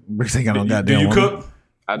 Bricks ain't got no Do goddamn you woman. cook?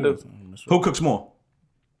 I do. Who cooks more?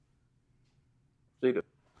 She do.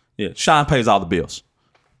 Yeah, Shaun pays all the bills.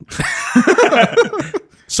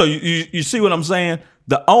 So you see what I'm saying?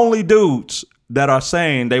 The only dudes that are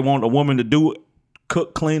saying they want a woman to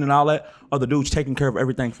cook, clean, and all that are the dudes taking care of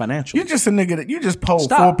everything financially. You just a nigga that you just polled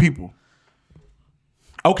Stop. 4 people.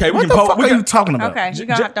 Okay, What the fuck are you talking about? Okay, you're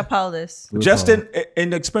gonna have to poll this. just in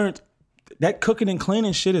the experience. That cooking and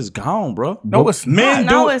cleaning shit is gone, bro. No, it's Men not.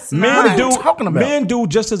 do. No, it's men not. What do. are you talking about? Men do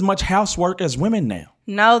just as much housework as women now.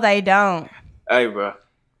 No, they don't. Hey, bro.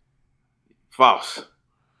 False.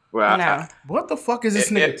 Well, No. What the fuck is this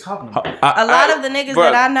nigga talking about? A lot of the niggas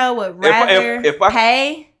bruh, that I know would if rather I-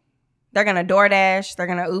 pay. They're gonna DoorDash. They're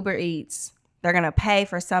gonna Uber Eats. They're gonna pay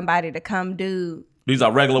for somebody to come do. These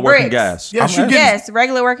are regular working Bricks. guys. Yes, you get Yes,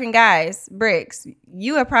 regular working guys, bricks.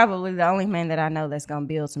 You are probably the only man that I know that's gonna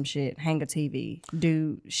build some shit, hang a TV,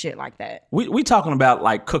 do shit like that. We talking about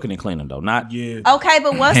like cooking and cleaning though, not Yeah. Okay,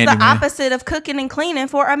 but what's Handyman. the opposite of cooking and cleaning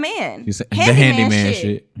for a man? You say, the handyman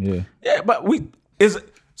shit. Yeah. Yeah, but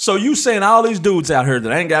so you saying all these dudes out here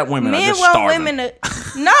that ain't got women are Men just want starving. women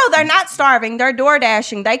to. No, they're not starving. They're door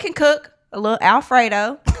dashing. They can cook a little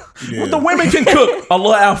Alfredo. Well, the women can cook a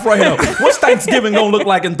little Alfredo. What's Thanksgiving gonna look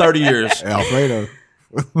like in 30 years? Alfredo.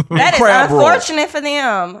 That is crab rolls. unfortunate for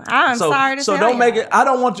them. I'm sorry to So tell don't make y'all. it. I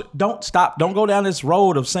don't want you. Don't stop. Don't go down this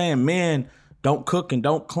road of saying men don't cook and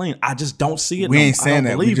don't clean. I just don't see it. We ain't I saying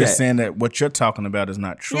don't that. We believe just that. saying that what you're talking about is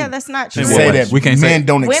not true. Yeah, that's not You true. say that We can't say- men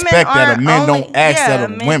don't Women expect that, or aren't men only- don't ask yeah,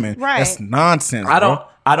 that of men- women. right. That's nonsense.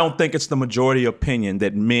 I don't think it's the majority opinion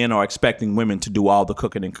that men are expecting women to do all the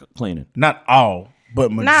cooking and cleaning. Not all,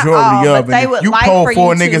 but Not majority all, of. but they And would if you like poll for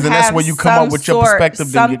four you to niggas and that's have where you come up some with your sort-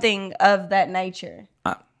 perspective, then you, something of that nature.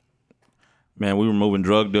 Man, we were moving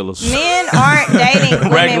drug dealers. Men aren't dating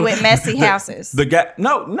women Regular- with messy houses. The guy,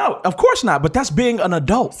 no, of course not. But that's being an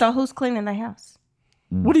adult. So who's cleaning the house?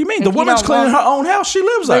 What do you mean? If The you woman's don't cleaning want- her own house. She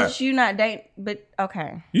lives there. But you not dating. But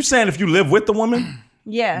okay, You saying if you live with the woman,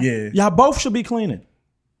 yeah. yeah. y'all both should be cleaning.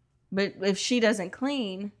 But if she doesn't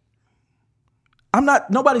clean, I'm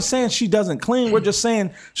not. Nobody's saying she doesn't clean. We're just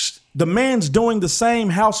saying the man's doing the same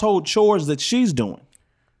household chores that she's doing.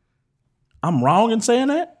 I'm wrong in saying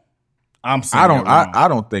that. I'm saying I don't. you're wrong. I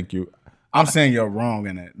don't think you. I'm saying you're wrong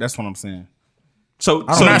in that. That's what I'm saying. So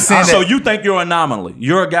not saying so that- you think you're an anomaly?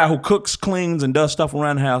 You're a guy who cooks, cleans, and does stuff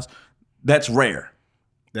around the house. That's rare.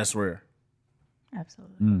 That's rare.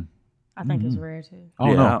 absolutely. I think it's rare too. I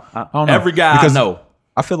don't know. I I don't know. Every guy Because I know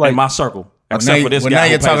I feel like in my circle, except now, for this well, guy now who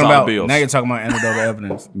you're pays talking all about the bills. now you're talking about anecdotal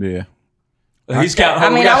evidence. yeah. He's counting. I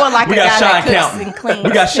mean, I would like we a got guy that Shaun cooks counting. and cleans,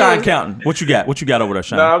 We got Shaun too. counting. What you got? What you got over there,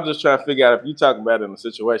 Shaun? No, I'm just trying to figure out if you talking about it in a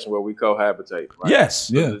situation where we cohabitate. Right? Yes.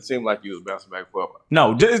 Yeah. It seemed like you was bouncing back and forth.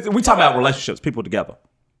 No. We talk about relationships, people together.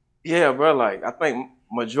 Yeah, bro. Like I think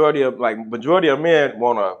majority of men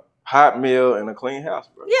want a hot meal and a clean house,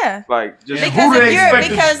 bro. Yeah. Like just And Because who they if you're expect to-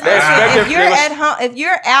 because They listen, expect if it- you're at home, if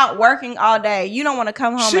you're out working all day, you don't want to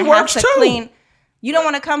come home She and have works to too. clean. You don't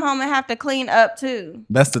want to come home and have to clean up too.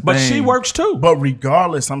 That's the But thing. she works too. But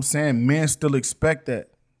regardless, I'm saying men still expect that.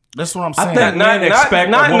 That's what I'm saying. think- Men expect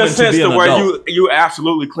a not in woman the to sense be to an where adult. you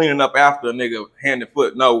absolutely cleaning up after a nigga hand and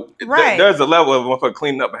foot. No, Right. there's a level of motherfucker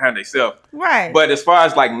cleaning up behind themselves. Right. But as far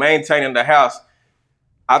as like maintaining the house,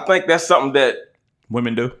 I think that's something that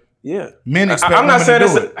Women do. Men expect I'm not women saying to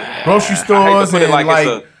it's do a- it. Grocery I hate to stores put it and like like,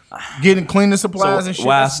 it's getting cleaning supplies So and shit.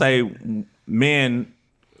 why I That's- say men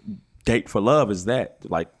date for love is that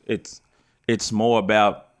like it's more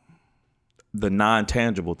about the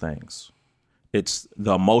non-tangible things. It's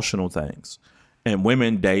the emotional things. And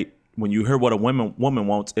women date when you hear what a woman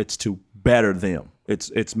wants, it's to better them.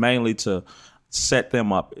 It's mainly to set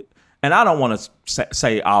them up. And I don't want to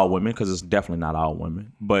say all women because it's definitely not all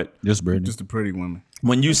women. But Just Brittany. just the pretty women.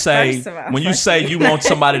 when you say First of all, when you say you want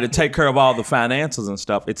somebody to take care of all the finances and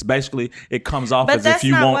stuff, it's basically it comes off But as if that's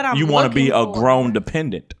you not want what I'm you want to be a looking for. grown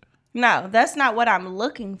dependent. No, that's not what I'm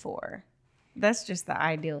looking for. That's just the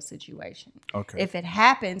ideal situation. Okay. If it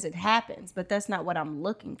happens, it happens. But that's not what I'm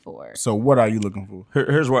looking for. So what are you looking for?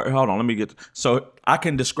 Here's where. Hold on, let me get. So I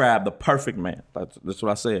can describe the perfect man. That's what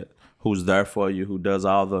I said. Who's there for you? Who does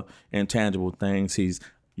all the intangible things? He's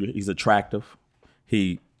attractive.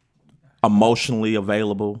 He emotionally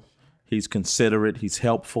available. He's considerate. He's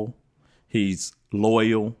helpful. He's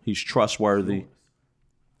loyal. He's trustworthy.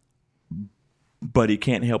 But he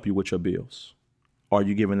can't help you with your bills. Are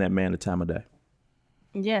you giving that man the time of day?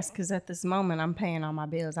 Yes, because at this moment I'm paying all my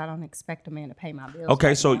bills. I don't expect a man to pay my bills. Okay,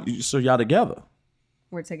 right so now. so y'all together.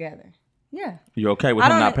 We're together. Yeah. You okay with I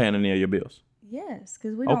him don't- not paying any of your bills? Yes,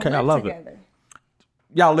 because we don't Okay, live I love it. together.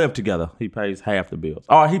 Y'all live together. He pays half the bills.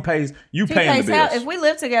 Or he pays you He paying pays the bills. half, if we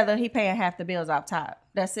live together, he paying half the bills off top.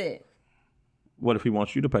 That's it. What if he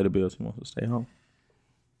wants you to pay the bills? He wants to stay home.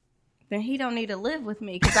 Then he don't need to live with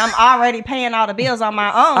me because I'm already paying all the bills on my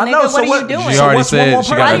own. I Nigga, know, what so are what- you doing? She So already what's one more said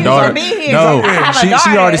she person? got I a used daughter. to be here. No, I have a she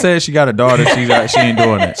daughter. already said she got a daughter. She ain't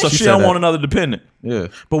doing that. So she said don't that. want another dependent. Yeah.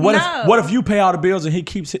 But what No. if you pay all the bills and he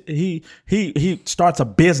keeps he starts a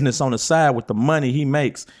business on the side with the money he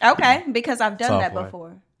makes? Okay, because I've done that Soft life.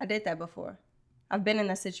 before. I did that before. I've been in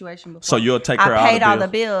that situation before. So you'll take care of all I the paid all bills?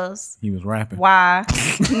 the bills. He was rapping. Why?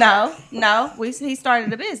 No. He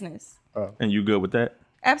started a business. And you good with that?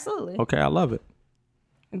 Absolutely. Okay, I love it.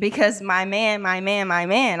 Because my man,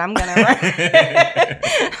 I'm gonna run.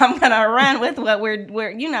 I'm gonna run with what we're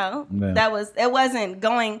Yeah. it wasn't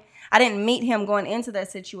going. I didn't meet him going into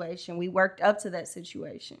that situation. We worked up to that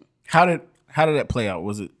situation. How did that play out?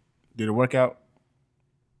 Did it work out?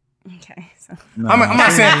 Okay. So I'm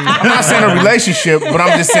not saying a relationship, but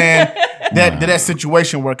I'm just saying did that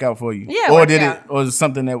situation work out for you? Yeah, it Or worked did out. it? Or was it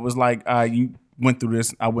something that was like you went through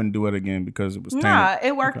this? I wouldn't do it again because it was. nah, tainted.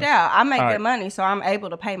 it worked out. I make All good right. money, so I'm able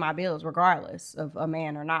to pay my bills regardless of a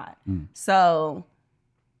man or not. So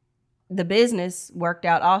the business worked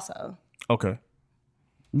out also. Okay.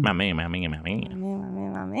 My man. My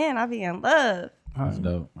man, I be in love. That's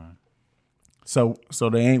dope, man. So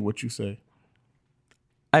they ain't what you say.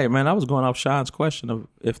 Hey man, I was going off Shaun's question of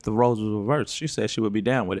if the roles were reversed. She said she would be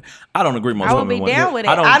down with it. I don't agree. Most I would women be down with it.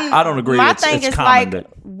 I don't agree. My it's thing is common like that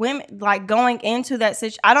women, like going into that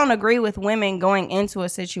situation. I don't agree with women going into a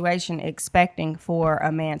situation expecting for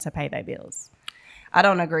a man to pay their bills. I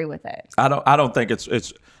don't agree with that. I don't think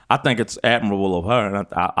it's. I think it's admirable of her, and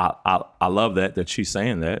I love that she's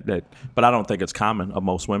saying that. But I don't think it's common of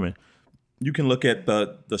most women. You can look at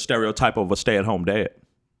the stereotype of a stay-at-home dad.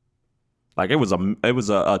 Like it was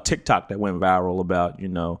a TikTok that went viral about, you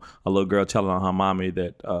know, a little girl telling on her mommy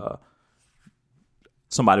that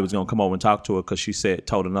somebody was gonna come over and talk to her because she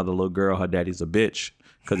told another little girl her daddy's a bitch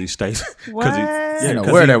because he stays. What? I know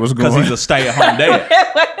where that was going. Because he's a stay-at-home dad.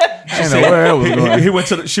 I know where that was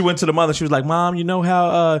going. She went to the mother. She was like, "Mom, you know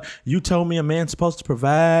how you told me a man's supposed to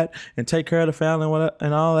provide and take care of the family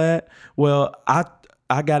and all that? Well, I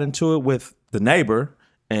got into it with the neighbor."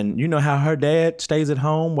 And you know how her dad stays at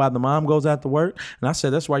home while the mom goes out to work? And I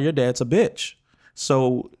said, that's why your dad's a bitch.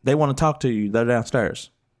 So they want to talk to you. They're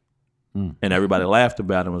downstairs. And everybody laughed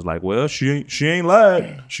about it and was like, well, she ain't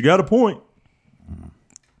lied. She got a point.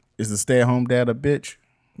 Is the stay-at-home dad a bitch?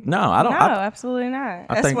 No, I don't. No, absolutely not.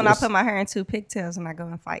 That's think when I it's- put my hair in 2 pigtails and I go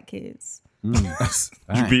and fight kids. You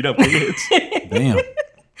beat up kids. Damn.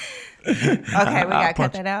 Okay, we gotta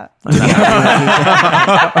cut that out.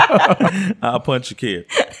 I'll punch a kid.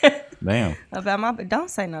 Damn. Don't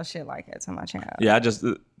say no shit like that to my child. Yeah, I just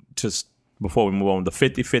before we move on, the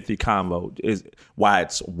 50-50 convo is why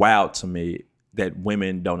it's wild to me that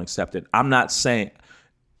women don't accept it. I'm not saying,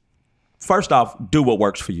 first off, do what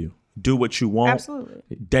works for you. Do what you want. Absolutely.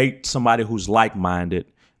 Date somebody who's like-minded.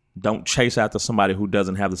 Don't chase after somebody who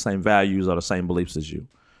doesn't have the same values or the same beliefs as you.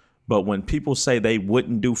 But when people say they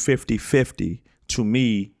wouldn't do 50-50, to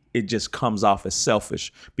me, it just comes off as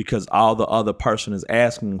selfish because all the other person is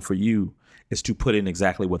asking for you is to put in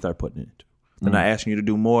exactly what they're putting in. They're not asking you to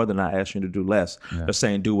do more. They're not asking you to do less. Yeah. They're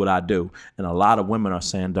saying, do what I do. And a lot of women are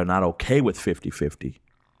saying they're not okay with 50-50.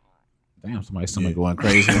 Damn, somebody going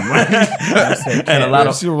crazy. And a lot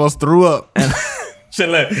of she almost threw up. She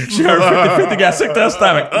heard 50-50 got sick to her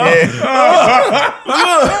stomach.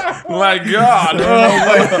 My God.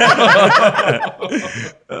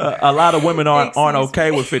 A lot of women aren't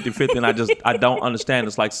okay with 50-50, and I don't understand.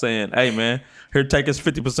 It's like saying, hey, man, here, take us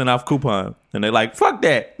 50% off coupon. And they're like, fuck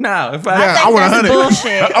that. No, if I think that's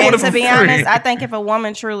bullshit. I And to be honest, I think if a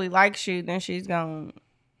woman truly likes you, then she's going to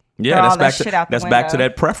that's back to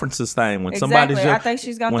that preferences thing. When somebody's I think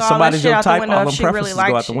she's going to throw all that shit out the window if she really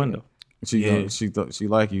likes you. She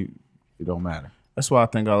like you. It don't matter. That's why I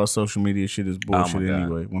think all the social media shit is bullshit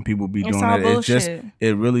anyway. When people be doing all that, bullshit.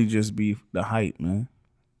 it really just be the hype, man.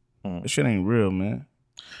 That shit ain't real, man.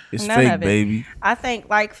 It's None fake, of it. baby. I think,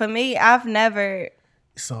 like, for me, I've never,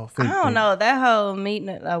 It's all fake. I don't know, that whole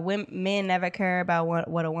men never care about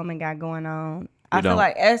what a woman got going on. I feel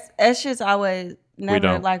like it's just always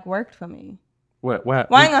never, like, worked for me. What? Well,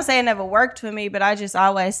 I ain't gonna say it never worked for me, but I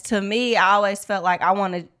always felt like I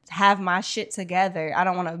want to have my shit together. I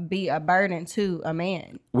don't want to be a burden to a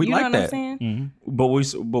man. We you like know what that. I'm saying?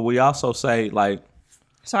 Mm-hmm. But we also say, like,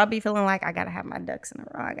 so I be feeling like I gotta have my ducks in a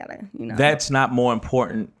row. I gotta, that's not more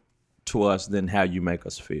important to us than how you make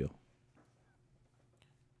us feel.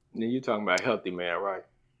 Then you talking about healthy man, right?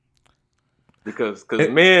 Because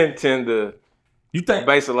men tend to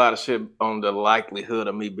base a lot of shit on the likelihood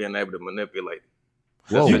of me being able to manipulate.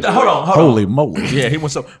 Hold on. Holy moly. Yeah, he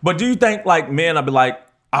was so. But do you think like men? I'll be like,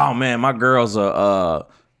 oh man, my girl's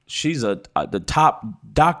she's the top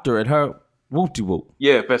doctor at her whoopty whoop.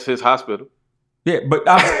 Yeah, if that's his hospital. Yeah, but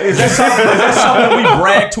is that something we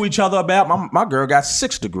brag to each other about? My girl got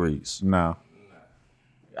 6 degrees. No.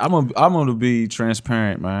 I'm gonna be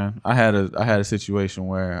transparent, man. I had a situation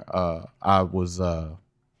where I was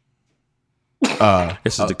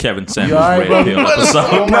this is the Kevin Samuels red pill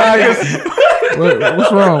episode.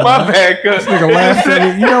 What's wrong? My bad, cuz. Nigga laughed at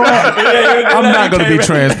it. You know what? I'm not gonna be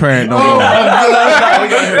transparent no more. Come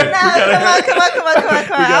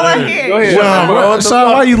on. I want to hear Go it. ahead.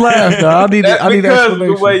 Sean, why you laugh, dog? I need because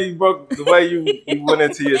explanation. the way you went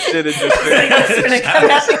into your shit, it just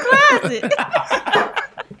Come out the closet.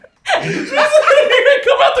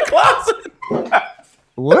 Come out the closet.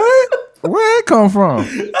 What? Where it come from?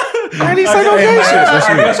 Man, he said no gay shit.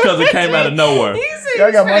 That's because it came out of nowhere.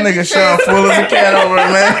 I got my nigga Shaun full as a cat over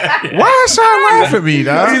there, man. Why is Sean laughing at me,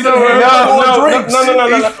 dog? He's over there.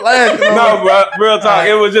 No, bro. Real talk.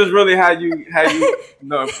 It was just really how you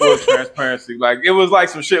full transparency. Like it was like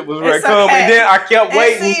some shit was ready to come, and then I kept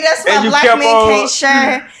waiting. And see, that's why and you black kept men on. can't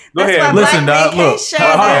share. Go ahead. That's why Listen, black dog, men look. can't share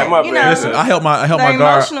that, my bad. Listen, I helped my their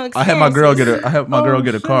girl. emotional I helped my girl get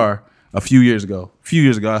experiences. a car. a few years ago.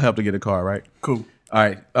 I helped her get a car, right? Cool. All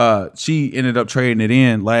right. She ended up trading it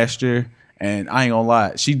in last year, and I ain't gonna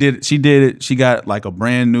lie. She did it. She got like a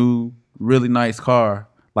brand new, really nice car,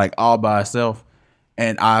 like all by herself,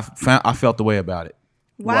 and I felt the way about it.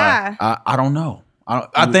 Why? I don't know.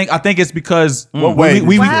 I think it's because What way?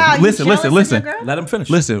 we Wow, you listen. jealous of your girl? Let him finish.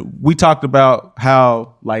 Listen, we talked about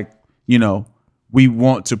how, like, you know, we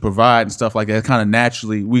want to provide and stuff like that.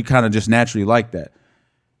 We kind of just naturally like that.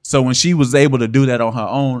 So when she was able to do that on her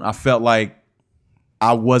own, I felt like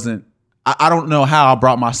I don't know how I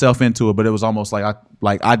brought myself into it, but it was almost like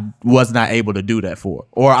I was not able to do that for her.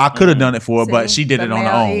 Or I could have done it for her, but she did the it on her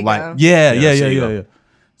male own. ego. Like, yeah. ego.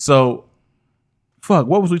 So, fuck,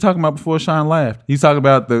 what was we talking about before Shaun laughed? He's talking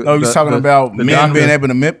about He's talking about the men doctor. being able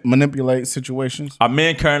to manipulate situations. Are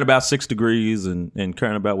men caring about 6 degrees and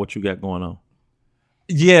caring about what you got going on?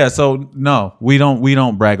 Yeah, so no, we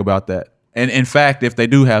don't brag about that. And in fact, if they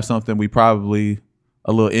do have something, we probably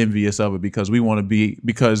a little envious of it because we want to be,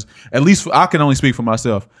 because at least I can only speak for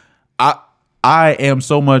myself. I am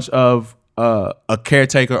so much of a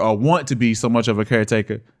caretaker, or want to be so much of a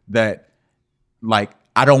caretaker, that like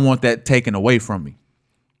I don't want that taken away from me.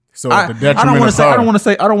 So I the detriment don't want of to say. her. I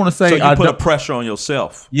don't want to say. So you I put a don't- pressure on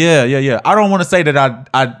yourself. Yeah. I don't want to say that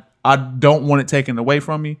I don't want it taken away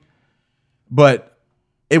from me, but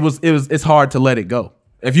it's hard to let it go.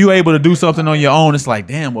 If you're able to do something on your own, it's like,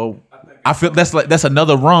 damn, well, I feel that's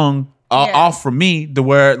another rung off from me to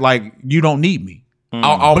where like you don't need me.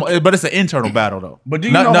 But it's an internal battle though. But do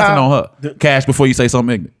you know nothing how- on her? Cash before you say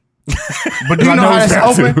something ignorant. But do you I know know how it's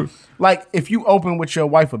that's got open? to. Like, if you open with your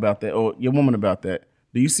wife about that or your woman about that,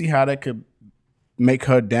 do you see how that could make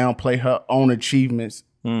her downplay her own achievements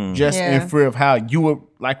just in fear of how you would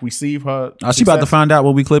like receive her? She about to find out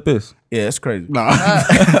what we clip is. Yeah, it's crazy. No.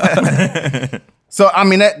 So I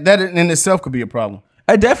mean that in itself could be a problem.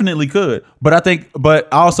 It definitely could, but I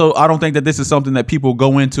don't think that this is something that people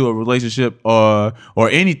go into a relationship or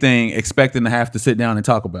anything expecting to have to sit down and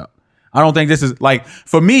talk about. I don't think this is like,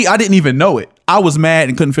 for me, I didn't even know it. I was mad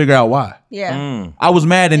and couldn't figure out why. Yeah. I was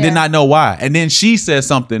mad and did Yeah. not know why. And then she said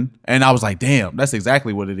something and I was like, damn, that's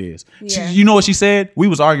exactly what it is. Yeah. You know what she said? We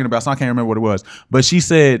was arguing about something, I can't remember what it was. But she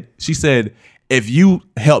said, if you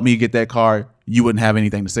helped me get that car, you wouldn't have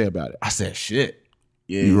anything to say about it. I said, shit.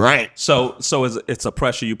 Yeah, you're right. So it's a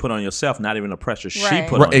pressure you put on yourself, not even a pressure she Right.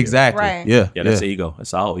 put on you. Exactly. Right. Yeah. Yeah, that's ego.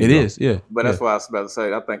 It's all ego. It is. Yeah. But that's what I was about to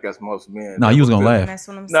say. I think that's most men. No, you was gonna laugh. That's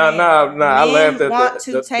what I'm Nah, saying. nah, I Men laughed at want the-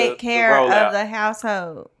 to the- take the care rollout. of the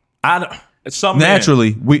household. I don't. Some men.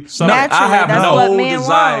 Naturally, I have that's no what men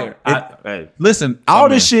desire. want. Listen. All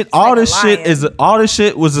this men. shit, all like this a shit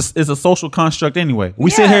lion. is a social construct anyway. We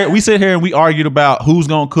Yeah. sit here and we argued about who's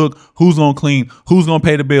gonna cook, who's gonna clean, who's gonna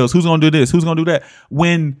pay the bills, who's gonna do this, who's gonna do that.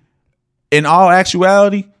 When in all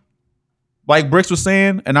actuality, like Bricks was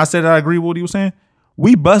saying, and I said that I agree with what he was saying,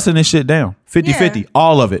 we busting this shit down 50-50,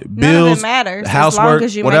 all of it. None Bills, of it matters housework, as long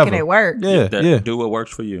as you're whatever. making it work. Yeah, yeah. Do what works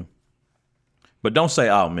for you. But don't say,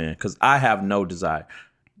 "Oh man," because I have no desire.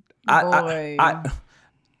 Boy.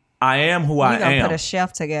 I am who I You gonna am. put a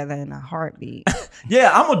shelf together in a heartbeat. Yeah,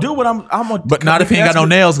 I'm gonna do what I'm gonna. But not if he ain't got no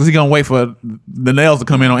nails, because he gonna wait for the nails to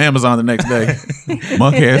come in on Amazon the next day.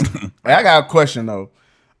 Monkey ass. Hey, I got a question though.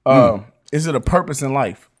 Is it a purpose in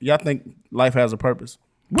life? Y'all think life has a purpose?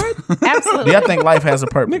 Absolutely. Do y'all think life has a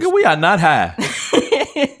purpose? Nigga, we are not high.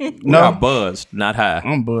 We are buzzed, not high.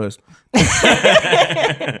 I'm buzzed.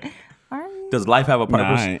 Does life have a Nah,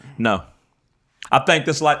 purpose? I ain't. No. I think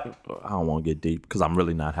this life. I don't want to get deep because I'm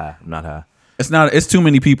really not high. I'm not high. It's too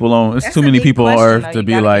many people on. It's That's too a many deep people on question, Earth though. to You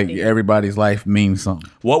be gotta like get deep. everybody's life means something.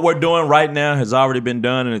 What we're doing right now has already been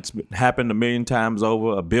done, and it's happened a million times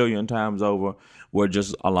over, a billion times over. We're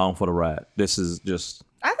just along for the ride. This is just.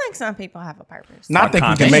 I think some people have a purpose. Now, I think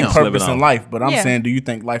we can make conscience purpose living in on. life, but I'm Yeah. saying, do you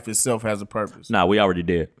think life itself has a purpose? Nah, we already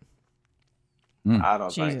did. I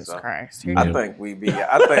don't think Jesus so. Christ. I think we be.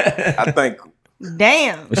 I think.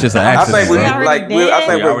 Damn. It's just an I accident. think we We bro. already like. did? I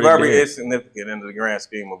think We we're already very did. insignificant in the grand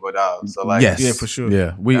scheme of it all. So like. Yes. Yeah, for sure.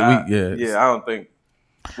 Yeah, we Yeah. yeah. I don't think.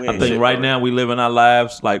 We I ain't think shit right for now we living our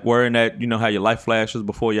lives like we're in that. You know how your life flashes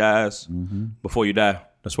before your eyes, before you die.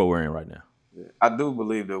 That's what we're in right now. I do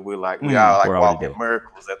believe that we all like we're already walking there.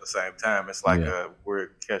 miracles at the same time. It's like Yeah. we're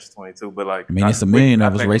catch-22, but like I mean, it's a million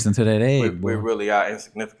of us think racing to that We, egg. we boy. really are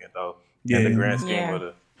insignificant though in the grand scheme Yeah. of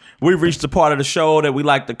the. We've reached the part of the show that we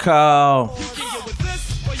like to call.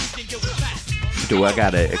 Do I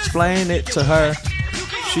gotta explain it to her?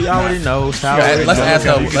 She already knows how. Yeah, it let's goes. ask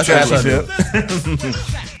her. Let's ask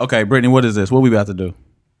her. Okay, Brittany, what is this? What we about to do?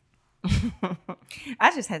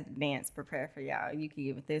 I just had the dance prepared for y'all. You can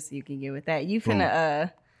get with this, you can get with that. You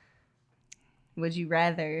finna would you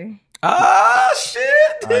rather?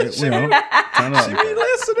 Shit. All right, turn up.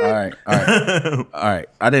 Listening. All right.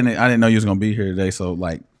 I didn't know you was gonna be here today, so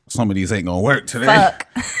like some of these ain't gonna work today. Fuck.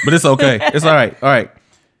 But it's okay. It's all right. All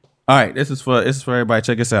right. This is for everybody.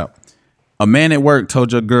 Check this out. A man at work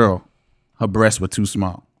told your girl her breasts were too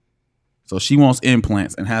small, so she wants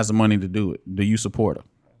implants and has the money to do it. Do you support her?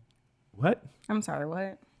 What? I'm sorry,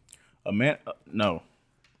 what? A man? No.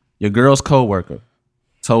 Your girl's coworker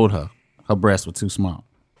told her her breasts were too small,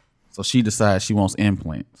 so she decides she wants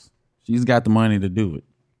implants. She's got the money to do it.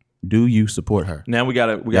 Do you support her? Now we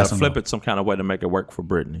gotta Yes or flip no? it some kind of way to make it work for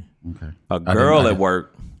Brittany. Okay. A girl at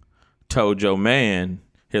work told your man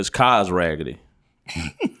his car's raggedy,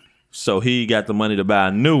 so he got the money to buy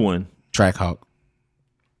a new one. Trackhawk.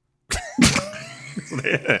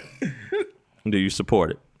 Do you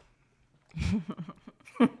support it?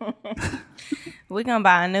 We're gonna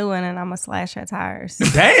buy a new one and I'm gonna slash her tires.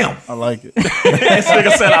 Damn. I like it. This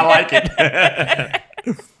nigga said I like it.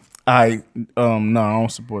 No, I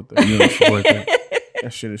don't support that. You don't support that.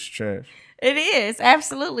 That shit is trash. It is,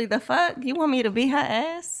 absolutely. The fuck? You want me to beat her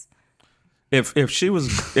ass? If she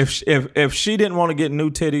didn't want to get new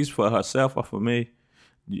titties for herself or for me,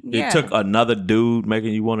 Yeah. it took another dude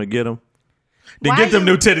making you want to get them. To Why get them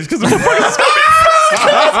you- new titties because the motherfuckers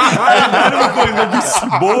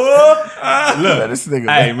boy. Look, This nigga.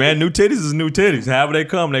 hey man, new titties is new titties. However they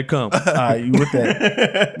come, they come. All right, you with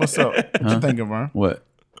that? What's up? What you thinking, Vern? What?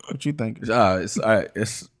 What you thinking? It's all right.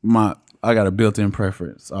 It's my. I got a built-in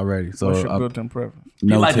preference already. So What's your built-in preference?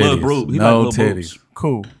 no like titties. little boob- he no like little titties. boobs.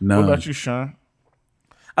 Cool. None. What about you, Shaun?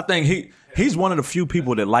 I think he's one of the few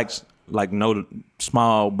people that likes no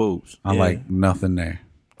small boobs. I like nothing there.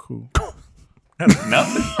 Cool.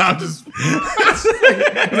 nothing. I'm just. Is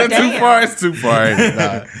that too far? It's too far. Ain't it?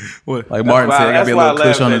 Nah. Like Martin said, it gotta be a little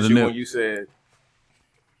cushion under the when nip. you said,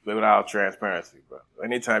 without transparency, bro.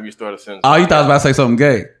 Anytime you start a sentence. Oh, you thought I was about to say something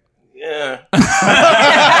gay? Yeah. That's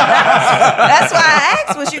why I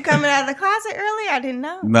asked, was you coming out of the closet earlier? I didn't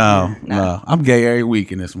know. No. I'm gay every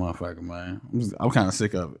week in this motherfucker, man. I'm kind of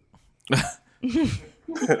sick of it.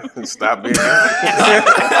 Stop being.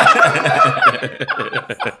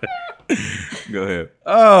 Go ahead.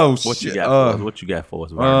 Oh, What you got for us? What you got for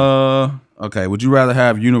us? Vernon? Okay. Would you rather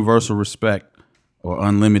have universal respect or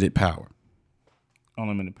unlimited power?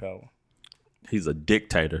 Unlimited power. He's a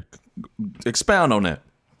dictator. Expound on that.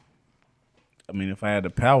 I mean, if I had the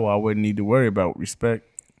power, I wouldn't need to worry about respect.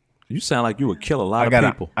 You sound like you would kill a lot of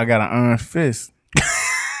people. I got an iron fist.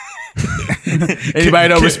 Anybody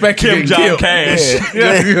don't respect Kim you John getting killed. Cash.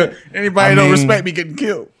 Yeah. Anybody I don't mean- respect me getting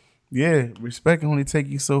killed. Yeah, respect can only take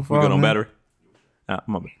you so far. We good on man. battery?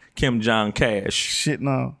 My bad. Kim John Cash. Shit,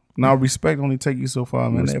 no. No, respect only take you so far,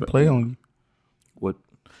 man. They play on you. What?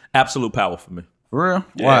 Absolute power for me. For real?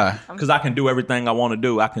 Why? Because I can do everything I want to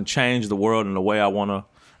do. I can change the world in the way I want to.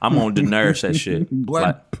 I'm going to nourish that shit.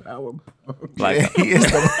 Black power. Like, He is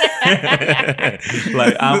the,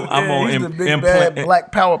 like I'm he's going the to big implement. bad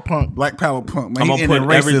black power punk. Black power punk. Man, I'm you going to ending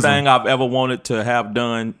put racism. everything I've ever wanted to have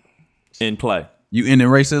done in play. You ending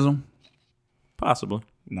racism? Possibly.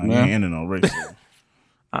 No, you ain't ending no racism.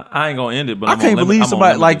 I ain't going to end it, but I I'm can't gonna believe I'm gonna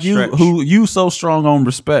somebody limit like the you stretch. who you so strong on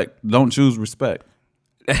respect don't choose respect.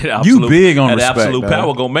 Absolute- big on that respect, absolute though.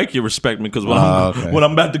 power gonna make you respect me because okay. what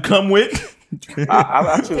I'm about to come with.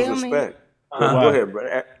 I choose Feel me? respect. Go ahead,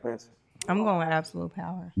 bro. I'm going with absolute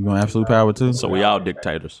power. You going absolute power too? So we all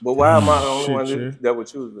dictators. But why am I the only one sure. that would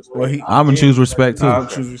choose respect? Well, I'm gonna choose respect too. I'll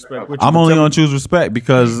choose respect. What you I'm gonna only tell gonna choose respect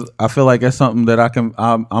because I feel like that's something that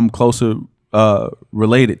I'm closer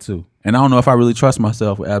related to, and I don't know if I really trust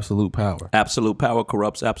myself with absolute power. Absolute power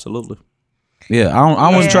corrupts absolutely. Yeah,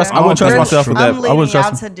 I wouldn't trust. I wouldn't trust You're- myself with that. I'm I leading wouldn't y'all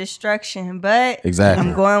trust. to destruction, but Exactly.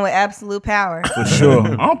 I'm going with absolute power. For sure.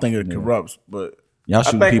 I don't think it corrupts, but Y'all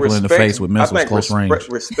shooting people in the face with missiles close range.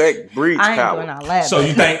 Respect breeds I ain't power. doing all that. So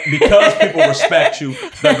you think because people respect you,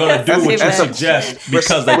 they're gonna do what you That's a- suggest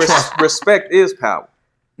because they trust? Respect is power.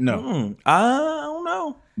 no. I don't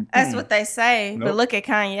know. That's what they say. But look at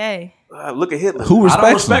Kanye. Look at Hitler. Who I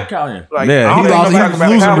don't respects him? respect Kanye. Like, Yeah, I don't he think lost- nobody he was talking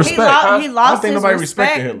losing about respect. power. He lost think his nobody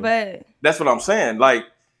respected respect, him. but That's what I'm saying. Like,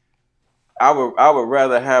 I would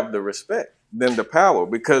rather have the respect than the power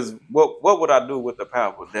because what would I do with the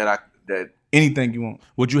power that Anything you want.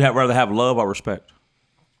 Would you rather have love or respect?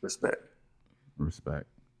 respect? Respect.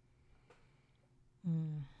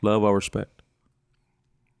 Love or respect?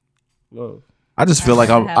 Love. I just feel like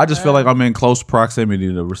rather have I just feel like I'm in close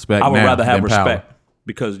proximity to respect. I would now rather have than power. respect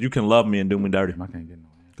because you can love me and do me dirty. I can't get no.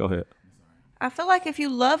 Go ahead. I feel like if you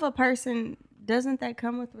love a person, doesn't that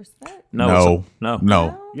come with respect? No. No. No.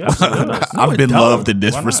 No. Yes. I've been loved and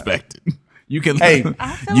disrespected. You can. Hey,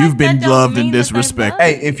 I feel you've like been that don't loved mean and that they disrespected. love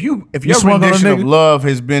hey, you. if your swung on a rendition of nigga? love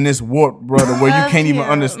has been this warped, brother, where you Loved can't even him.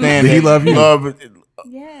 understand Did he that love you? love,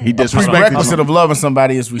 Yeah. He a disrespected prerequisite you. of loving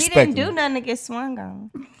somebody is He respecting. didn't do nothing to get swung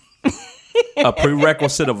on. A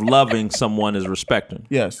prerequisite of loving someone is respecting.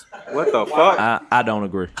 Yes. What the fuck? I don't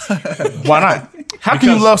agree. Why not? How can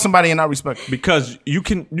you love somebody and not respect them? Because you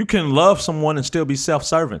can love someone and still be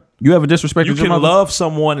self-serving. You ever disrespected You your can mother? love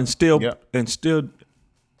someone and still Yep.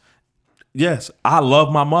 Yes, I love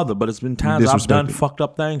my mother, but it's been times I've done disrespected. fucked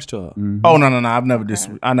up things to her. Oh no. I've never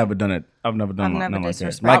I never done it. I've never done I've never nothing like that.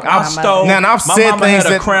 disrespected Like my I've mother. Stole. Now, and I've my said mama things had a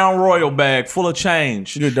that Crown Royal bag full of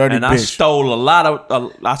change. You dirty and I bitch. stole a lot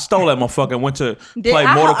of. I stole that motherfucker and went to play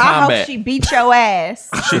I Mortal I hope Kombat. she beat your ass.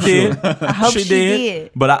 She did. I hope she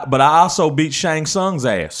did. But I also beat Shang Tsung's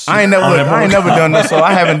ass. I ain't never done that, so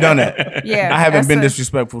I haven't done that. Yeah, I haven't that's been a-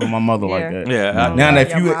 disrespectful to my mother like Yeah. that. Yeah. Now that if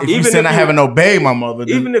Your you mama. if you Even said if I you- haven't obeyed my mother,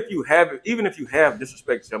 then Even if you have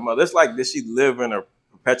disrespected your mother, it's like, did she live in a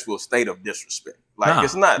perpetual state of disrespect? Like, Nah.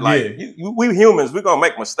 it's not like we humans, we're gonna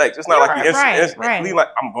make mistakes. It's not like you Right. instantly like,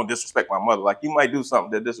 I'm gonna disrespect my mother. Like, you might do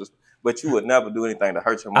something that disrespect, but you would never do anything to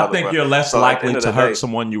hurt your I mother. think bro. you're less So at the likely end of to the hurt day-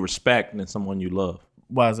 someone you respect than someone you love.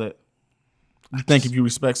 why is that? You think if you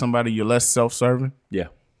respect somebody, you're less self-serving? Yeah,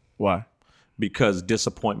 Why? because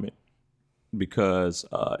disappointment, because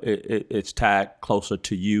it's tied closer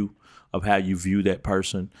to you of how you view that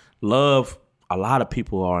person. Love. A lot of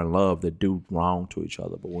people are in love that do wrong to each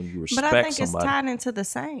other, but when you respect But I think somebody, it's tied into the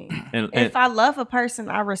same. And- If I love a person,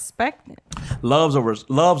 I respect them. love's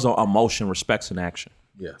a emotion, respect's an action.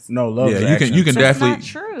 Yes. No, love. Yeah, is you can. action. You can That's definitely not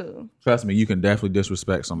true. trust me. You can definitely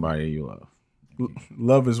disrespect somebody you love.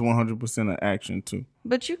 Love is 100% an action too.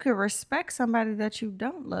 But you could respect somebody that you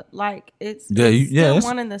don't love. Like it's, Yeah, it's you- yeah, still it's-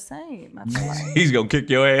 one and the same. I feel like. He's gonna kick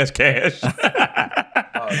your ass, Cash.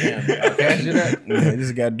 Yeah,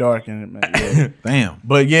 this got dark in it, man. Yeah. Damn.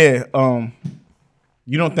 But yeah,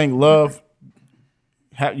 you don't think love?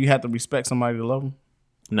 You have to respect somebody to love them.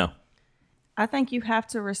 No, I think you have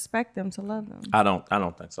to respect them to love them. I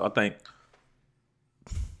don't think so. I think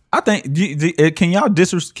Can y'all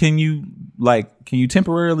can you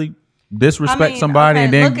temporarily disrespect I mean, somebody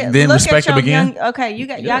okay, and then look respect at them your again? Okay,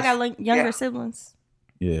 y'all got younger siblings.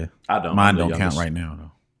 Yeah, I don't. Mine I'm the don't count youngest. right now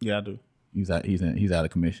though. Yeah, I do. He's out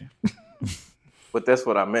of commission. But that's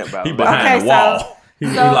what I meant by He love. behind Okay, the so- wall. He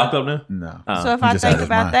so- locked up now. No. So if he I just out think of his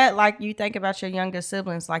about mind. that, like you think about your younger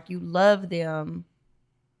siblings, like you love them,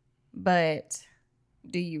 but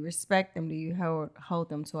do you respect them? Do you hold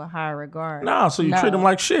them to a higher regard? No, so you treat them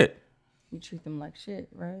like shit. You treat them like shit,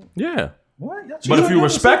 right? Yeah. But if you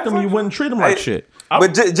respect them, you wouldn't treat them like Hey, shit.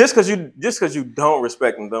 But just because you don't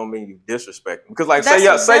respect them, don't mean you disrespect them. Because like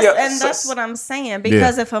That's what I'm saying.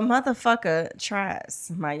 Because if a motherfucker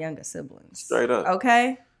tries my younger siblings, Straight up.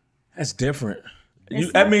 okay, That's different.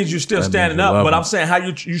 It's That not- means you're still That means standing you up. love But them. I'm saying how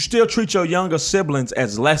you still treat your younger siblings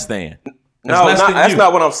as less than. No, less than that's you.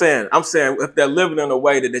 not what I'm saying. I'm saying if they're living in a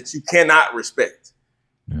way that you cannot respect,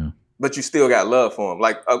 Yeah. but you still got love for them.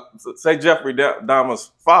 Like, say Jeffrey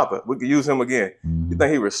Dahmer's father. We could use him again. You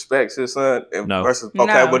think he respects his son No. versus No,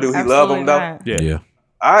 okay, but do he love him absolutely though? not. Yeah. Yeah.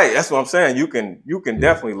 All right, that's what I'm saying. You can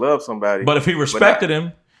definitely love somebody. But if he respected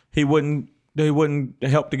him, he wouldn't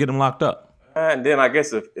help to get him locked up. And then I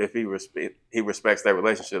guess if he respects that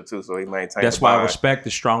relationship too, so he maintains. That's the why bond. respect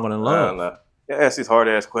is stronger than love. No. Yeah, ask these hard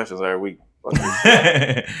ass questions every week.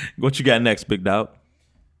 What you got next, big dog?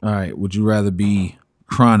 All right. Would you rather be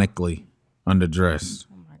chronically underdressed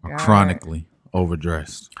or chronically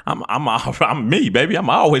overdressed? I'm me, baby. I'm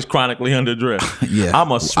always chronically underdressed. Yeah.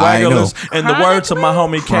 I'm a swaggerless. In the words of my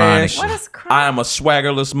homie Cash, Chronically. What is I am a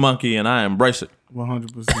swaggerless monkey, and I embrace it.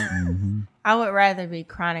 100%. I would rather be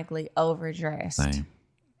chronically overdressed.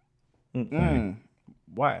 Same.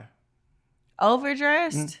 Why?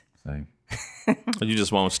 Overdressed? Same. You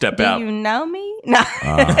just won't step Do out. you know me? No.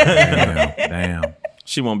 Damn.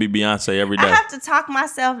 She won't be Beyonce every I day. have to talk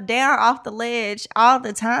myself down off the ledge all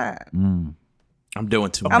the time. I'm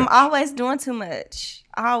doing too much. I'm always doing too much.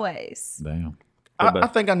 Always. Damn. I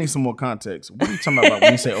think I need some more context. What are you talking about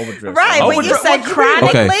when you say overdressed? Right. When you say chronically,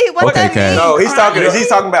 Okay. what Okay, that Cash. mean? No, he's talking. Is he Chronically?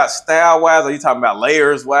 talking about style wise, or are you talking about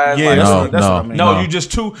layers wise? Yeah, Like, that's No, what I mean. no, you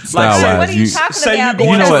just too Style-wise. like What are You- you talking say you about?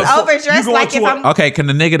 going Because to a- overdressed, you going like to if a- I'm Okay, can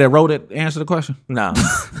the nigga that wrote it answer the question? nah,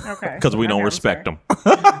 okay, because we don't Okay, I'm respect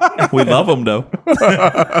sorry. them. We love them though.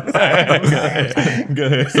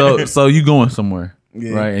 So you going somewhere,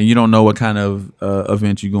 Yeah. right? And you don't know what kind of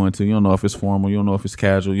event you going to. You don't know if it's formal. You don't know if it's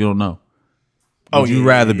casual. You don't know. Would you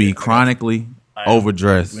rather be chronically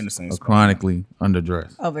overdressed We're in the same or spot. chronically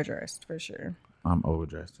underdressed? Overdressed for sure. I'm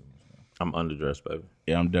overdressed too. I'm underdressed, baby.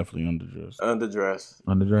 Yeah, I'm definitely underdressed.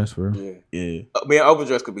 Underdressed for real? Yeah. I mean,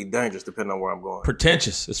 overdressed could be dangerous depending on where I'm going.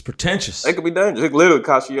 Pretentious. It's pretentious. It could be dangerous. It could literally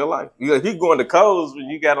cost you your life. You going to Kohl's when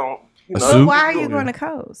you got on, you know. suit? Why are you going to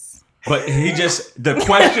Kohl's? But the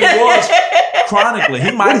question was chronically.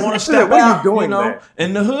 He might want to step What are you out, doing know,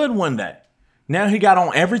 in the hood one day. Now he got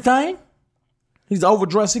on everything. He's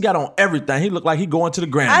overdressed. He got on everything. He looked like he going to the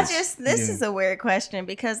Grammys. This is a weird question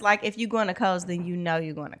because, like, if you're going to Kohl's, then you know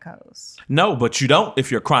you're going to Kohl's. No, but you don't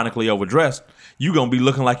if you're chronically overdressed. You're going to be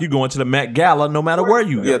looking like you're going to the Met Gala no matter where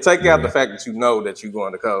you go. Yeah, take out the fact that you know that you're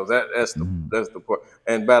going to Kohl's. That's the part.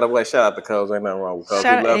 And by the way, shout out to Kohl's. Ain't nothing wrong with Kohl's. We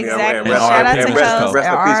love you. Exactly. And Shout out to R.I.P. Kohl's. Rest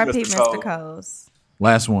in R.I.P. peace, Mr. Kohl's.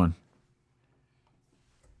 Last one.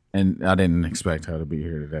 And I didn't expect her to be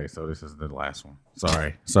here today, so this is the last one.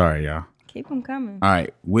 Sorry, y'all. Keep them coming. All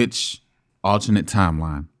right, which alternate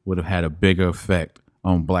timeline would have had a bigger effect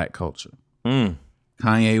on black culture?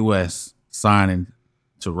 Kanye West signing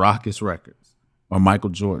to Rawkus Records or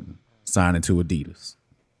Michael Jordan signing to Adidas?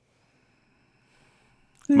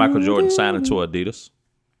 Michael Jordan signing to Adidas.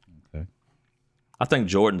 Okay. I think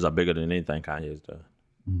Jordans are bigger than anything Kanye's done.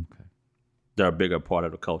 Okay. They're a bigger part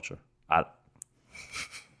of the culture.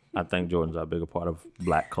 I think Jordans are a bigger part of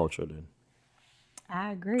black culture than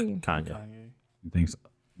I agree. Kanye. You think so?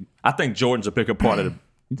 I think Jordan's a bigger part of the.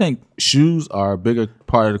 You think shoes are a bigger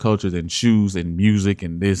part of the culture than shoes and music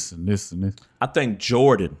and this and this and this? I think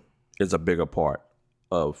Jordan is a bigger part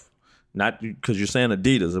of, not because you're saying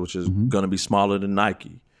Adidas, which is going to be smaller than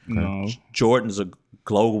Nike. No. Jordan's a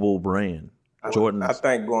global brand. Jordan's. I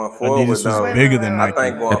think going forward, Adidas though, was bigger than I Nike.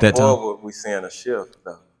 think going At that time. forward, we seeing a shift,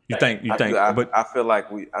 though. You think? But I feel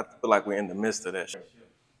like we're in the midst of that shift.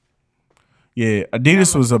 Yeah,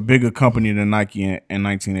 Adidas was a bigger company than Nike in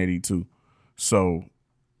 1982. So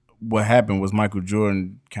what happened was Michael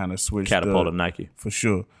Jordan kind of switched catapulted Nike for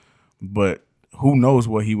sure. But who knows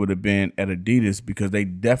what he would have been at Adidas because they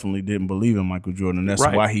definitely didn't believe in Michael Jordan. That's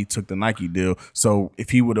Right. why he took the Nike deal. So if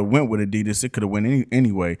he would have went with Adidas, it could have went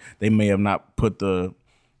anyway. They may have not put the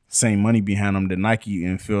same money behind him that Nike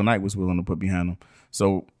and Phil Knight was willing to put behind him.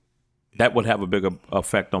 So that would have a bigger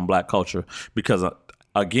effect on black culture because,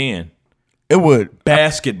 again, it would.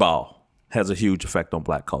 basketball has a huge effect on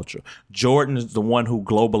black culture. Jordan is the one who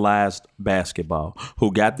globalized basketball,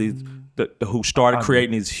 who got who started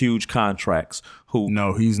creating these huge contracts.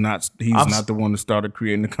 No, he's not. He's not the one that started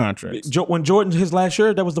creating the contracts. When Jordan, his last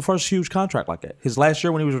year, that was the first huge contract like that. His last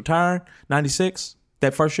year when he was retiring, 96,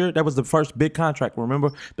 that first year, that was the first big contract.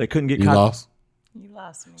 Remember, they couldn't get You lost? You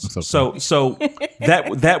lost me. So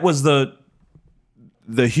that was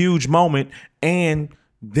the huge moment, and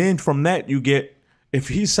then from that you get, if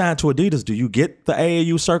he's signed to Adidas, do you get the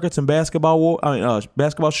AAU circuits and basketball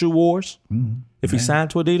shoe wars? If he's signed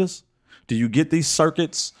to Adidas, do you get these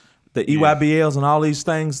circuits, the EYBLs and all these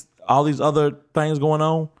things, all these other things going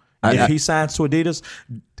on? If he signs to Adidas,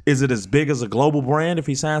 is it as big as a global brand if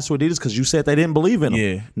he signs to Adidas? Because you said they didn't believe in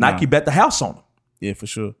him. Yeah, Nike bet the house on him. Yeah, for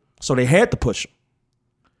sure. So they had to push him.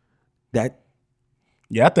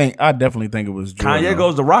 I definitely think it was Jordan. Kanye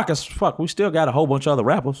goes to Rawkus. Fuck, we still got a whole bunch of other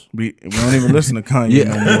rappers. We don't even listen to Kanye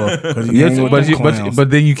no more. 'Cause he Yes, ain't with them clowns. but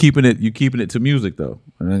then you keeping it to music though,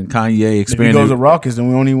 and then Kanye if he expanded. goes to Rawkus, then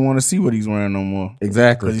we don't even want to see what he's wearing no more.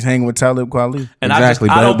 Exactly. Because he's hanging with Talib Kweli. And Exactly,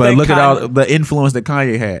 I don't but think look at Kanye- all the influence that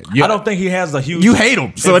Kanye had. I don't think he has the huge. You hate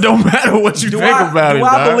him, so it don't matter what you Do think about it. Do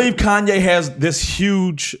I dog. believe Kanye has this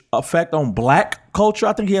huge effect on black culture?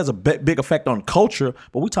 I think he has a big effect on culture,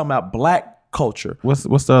 but we talking about black culture. What's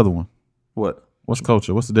the other one? What? What's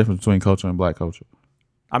culture? What's the difference between culture and black culture?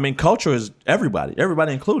 I mean, culture is everybody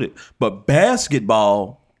included, but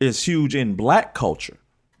basketball is huge in black culture.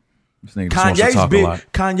 This nigga just wants to talk a lot.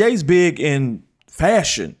 Kanye's big in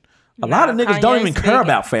fashion. A lot of niggas don't even Kanye's care big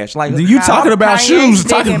about fashion. Like You talking about Kanye's shoes? big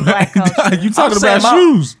Talking in black about, culture. you talking I'm saying about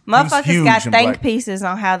shoes? Motherfuckers huge got in think black. pieces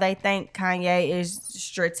on how they think Kanye is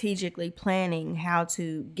strategically planning how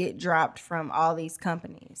to get dropped from all these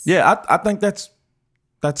companies. yeah, I think that's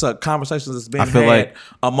a conversation that's being I feel had like-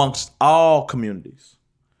 amongst all communities.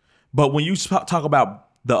 But when you talk about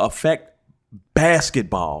the effect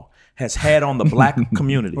basketball has had on the black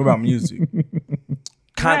community, What about music?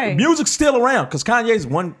 Right. Music's still around because Kanye's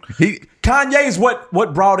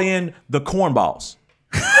what brought in the cornballs.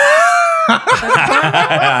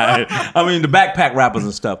 I mean the backpack rappers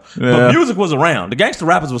and stuff. Yeah. But music was around. The gangster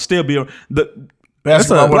rappers would still be the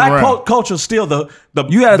Basketball wasn't black around. culture still the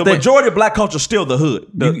You gotta think- majority of black culture still the hood,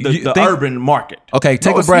 the think- urban market. Okay,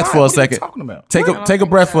 take No, a it's breath not. for a What are you second. talking about? Take a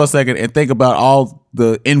breath for a second and think about all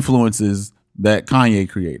the influences that Kanye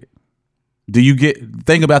created.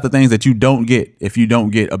 think about the things that you don't get if you don't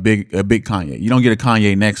get a big Kanye. You don't get a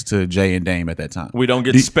Kanye next to Jay and Dame at that time. We don't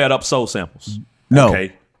get sped up soul samples. No.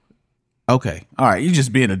 Okay. All right. You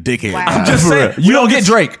just being a dickhead. Wow. I'm just saying. You don't get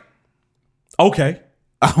Drake. Okay.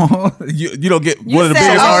 you don't get You one of the said,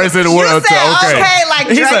 biggest artists in the world. You said, okay, like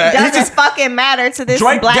He Drake said- he doesn't just- fucking matter to this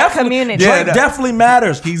Drake black community. Drake definitely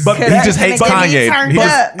matters. He but just hates Kanye. turned He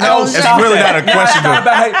just- up. No, Oh, it's stop really that. not a question It's not of-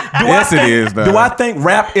 about hate. Do Yes, I it think, is, though. Do I think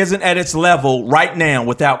rap isn't at its level right now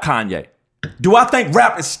without Kanye? Do I think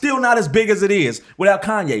rap is still not as big as it is without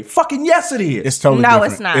Kanye? Fucking yes, it is. It's totally No,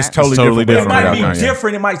 different. it's not. It's totally, It's totally different. It different. might without be Kanye.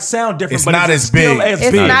 different. It might sound different, It's but not it's as still big. as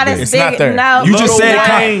It's big. not as It's big. not there. No, You just said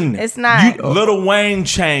Wayne. It's not. Lil Wayne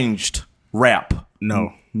changed rap.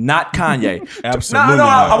 No. Not Kanye. Absolutely No,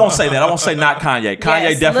 not. I won't say that. I won't say not Kanye. Kanye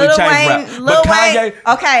Yes, definitely Lil changed Wayne, rap. Lil But Wayne.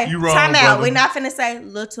 Kanye, Okay, You wrong, time out. brother. We're not finna say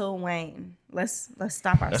Little Wayne. Let's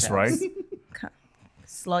stop ourselves. That's right.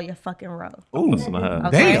 Slow your fucking roll. listen to her.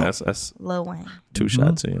 Okay. Damn. That's Lil Wayne. two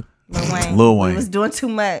shots in. Lil Wayne. Lil Wayne. We was doing too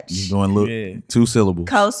much. You doing Yeah. 2 syllables.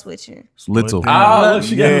 Code switching. Little. Oh, look,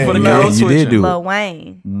 she got me for the Yeah, code you switching. did do it. Lil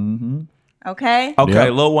Wayne. Mm-hmm. Okay. Okay,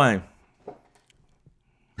 Yep. Lil Wayne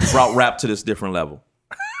brought rap to this different level.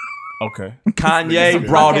 Okay. Kanye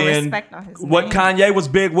brought fucking in respect on his what name. Kanye was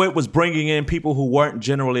big with was bringing in people who weren't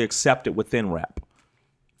generally accepted within rap.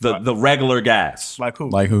 The regular guys Like who?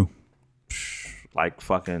 Like who? like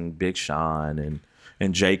fucking Big Sean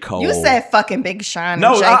and J. Cole. You said fucking Big Shaun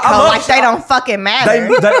No, and J. I Cole love like they Shaun. don't fucking matter.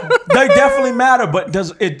 they definitely matter, but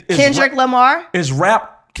does it is Kendrick Lamar. is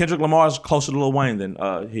rap Kendrick Lamar is closer to Lil Wayne than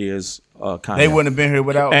he is Kanye. They wouldn't have been here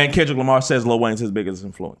without. And Kendrick Lamar says Lil Wayne's his biggest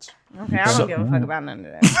influence. Okay, I don't give a fuck about none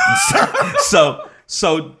of that.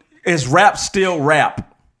 So is rap still rap?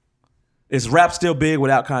 Is rap still big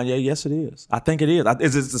without Kanye? Yes, it is. I think it is.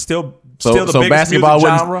 Is it still the biggest basketball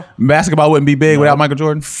music genre? wouldn't be big without Michael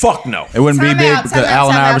Jordan. Fuck no. It wouldn't be Time big out, because time out,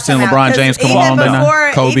 Allen time out, Iverson, time out, LeBron 'cause James come even on, then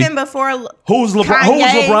before, Kobe. Even before Who's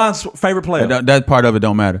Kanye- LeBron's favorite player? That part of it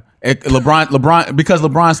don't matter. LeBron because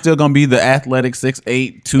LeBron's still gonna be the athletic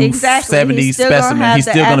 6'8", 270 He's still gonna specimen. have He's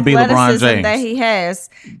the still gonna be LeBron athleticism James. that he has.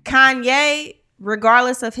 Kanye,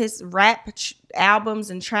 regardless of his rap albums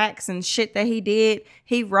and tracks and shit that he did,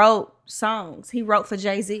 he wrote songs. He wrote for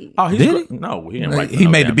Jay-Z. Oh, he's Did he? No, he didn't write for He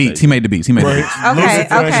no made the damn beats. thing. He made the beats. He made the beats. Okay,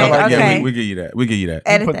 okay. Yeah, we give you that. We give you that.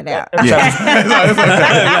 Edit that out.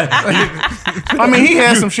 I mean, he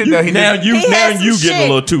had some shit that he Now did. you He had some getting a shit.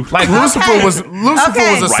 little too Like Lucifer was a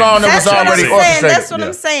song that That's was what already I'm saying. orchestrated. That's what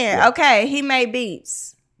I'm saying. Okay, he made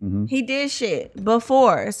beats. He did shit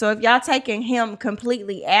before. So if y'all taking him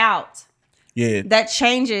completely out, Yeah. that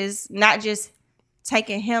changes not just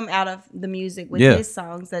taking him out of the music with Yeah. his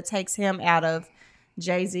songs, that takes him out of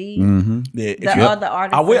Jay-Z, Yeah. the other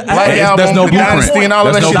artists. I will- that he Black There's has. album, no the blueprint. Dynasty and all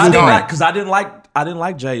of There's that no shit is gone. because I didn't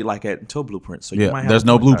like Jay like that until Blueprint. So you might Yeah, have there's a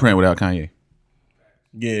no point there. blueprint without Kanye.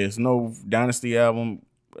 Yeah, it's no Dynasty album.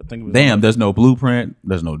 I think it was Damn, there's no blueprint.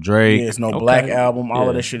 There's no Drake. Yeah, it's no Okay. Black album. All of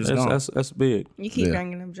Yeah, that shit is that's, gone. That's big. You keep Yeah.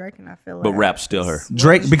 bringing up Drake, and I feel like But rap's still her.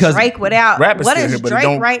 Drake because Drake without Rap is what still is here, but it Drake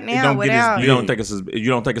don't- right it now don't get as without? big. You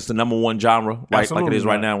don't think it's the number one genre like it Absolutely is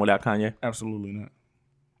right not. now without Kanye? Absolutely not.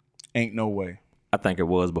 Ain't no way. I think it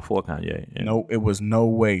was before Kanye. And No, it was no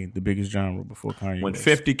way the biggest genre before Kanye. When was.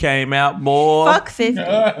 50 came out, boy. Fuck 50.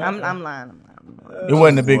 I'm lying. It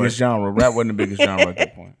wasn't the biggest genre. Rap wasn't the biggest genre at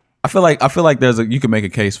that point. I feel like you can make a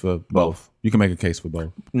case for both. You can make a case for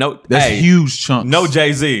both. No, There's hey, huge chunks. No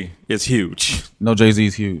Jay-Z is huge. No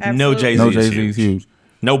Jay-Z's huge. No Absolutely. Jay-Z No is Jay-Z's huge. huge.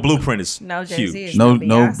 No Blueprint is No Jay-Z huge. is No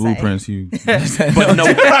Beyonce. blueprint's huge. But no,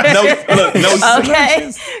 look, no.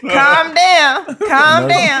 Okay, calm down. Calm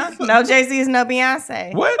down. No Jay-Z is no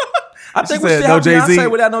Beyonce. What? I think we said still no have Jay-Z.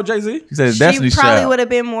 Beyonce without no Jay-Z. He said She Destiny's probably Child. would have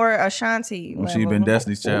been more Ashanti. Well, she'd level. been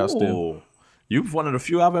Destiny's Child still. Ooh. You're one of the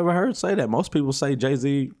few I've ever heard say that. Most people say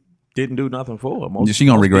Jay-Z didn't do nothing for her. Most, She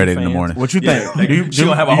gonna most regret big it in the fans- morning. What you think? Yeah, Do you- she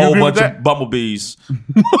gonna have a do you whole agree with bunch of that? bumblebees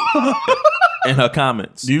in her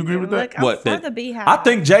comments. Do you agree with that? Look, I'm What? for That, the Beehive. I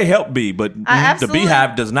think Jay helped B, but the absolutely-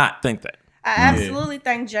 Beehive does not think that. I absolutely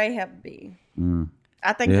think Jay helped B.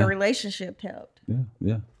 I think Yeah. the relationship helped.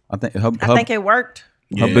 Yeah. I think her, I think it worked. her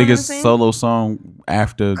You know biggest what I'm saying? solo song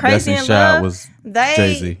after Crazy Destiny's in Child Love. was They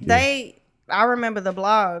Jay-Z. I remember the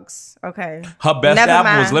blogs. Okay. Her best Never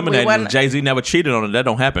album was mind. Lemonade, We and went- Jay-Z never cheated on it. That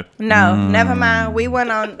don't happen. No, never mind. We went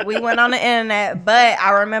on the internet, but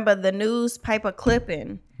I remember the newspaper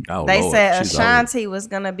clipping. Oh, They Lord. said She's Ashanti was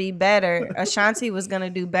gonna be better. Ashanti was gonna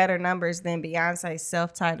do better numbers than Beyonce's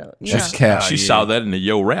self-titled. You That's know. cap. She saw that in the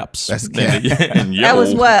Yo Raps. That's in Yo. That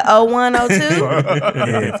was what 01, 02?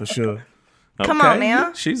 Yeah, for sure. Come on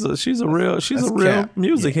now. She's a real cap.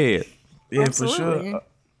 music head. Yeah, Absolutely. for sure.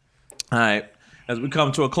 All right. As we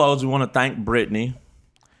come to a close, we want to thank Brittany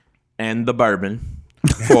and the bourbon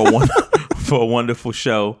for a wonderful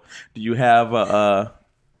show. Do you have a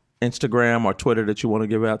Instagram or Twitter that you want to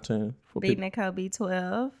give out to? B Nicole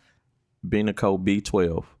B12. B Nicole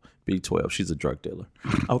B12. B12. She's a drug dealer.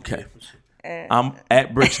 Okay. I'm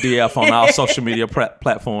at Britch DF on all social media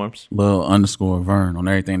platforms. Lil_Vern on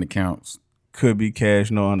everything that counts. Could be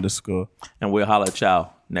cash, no underscore. And we'll holler at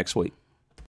y'all next week.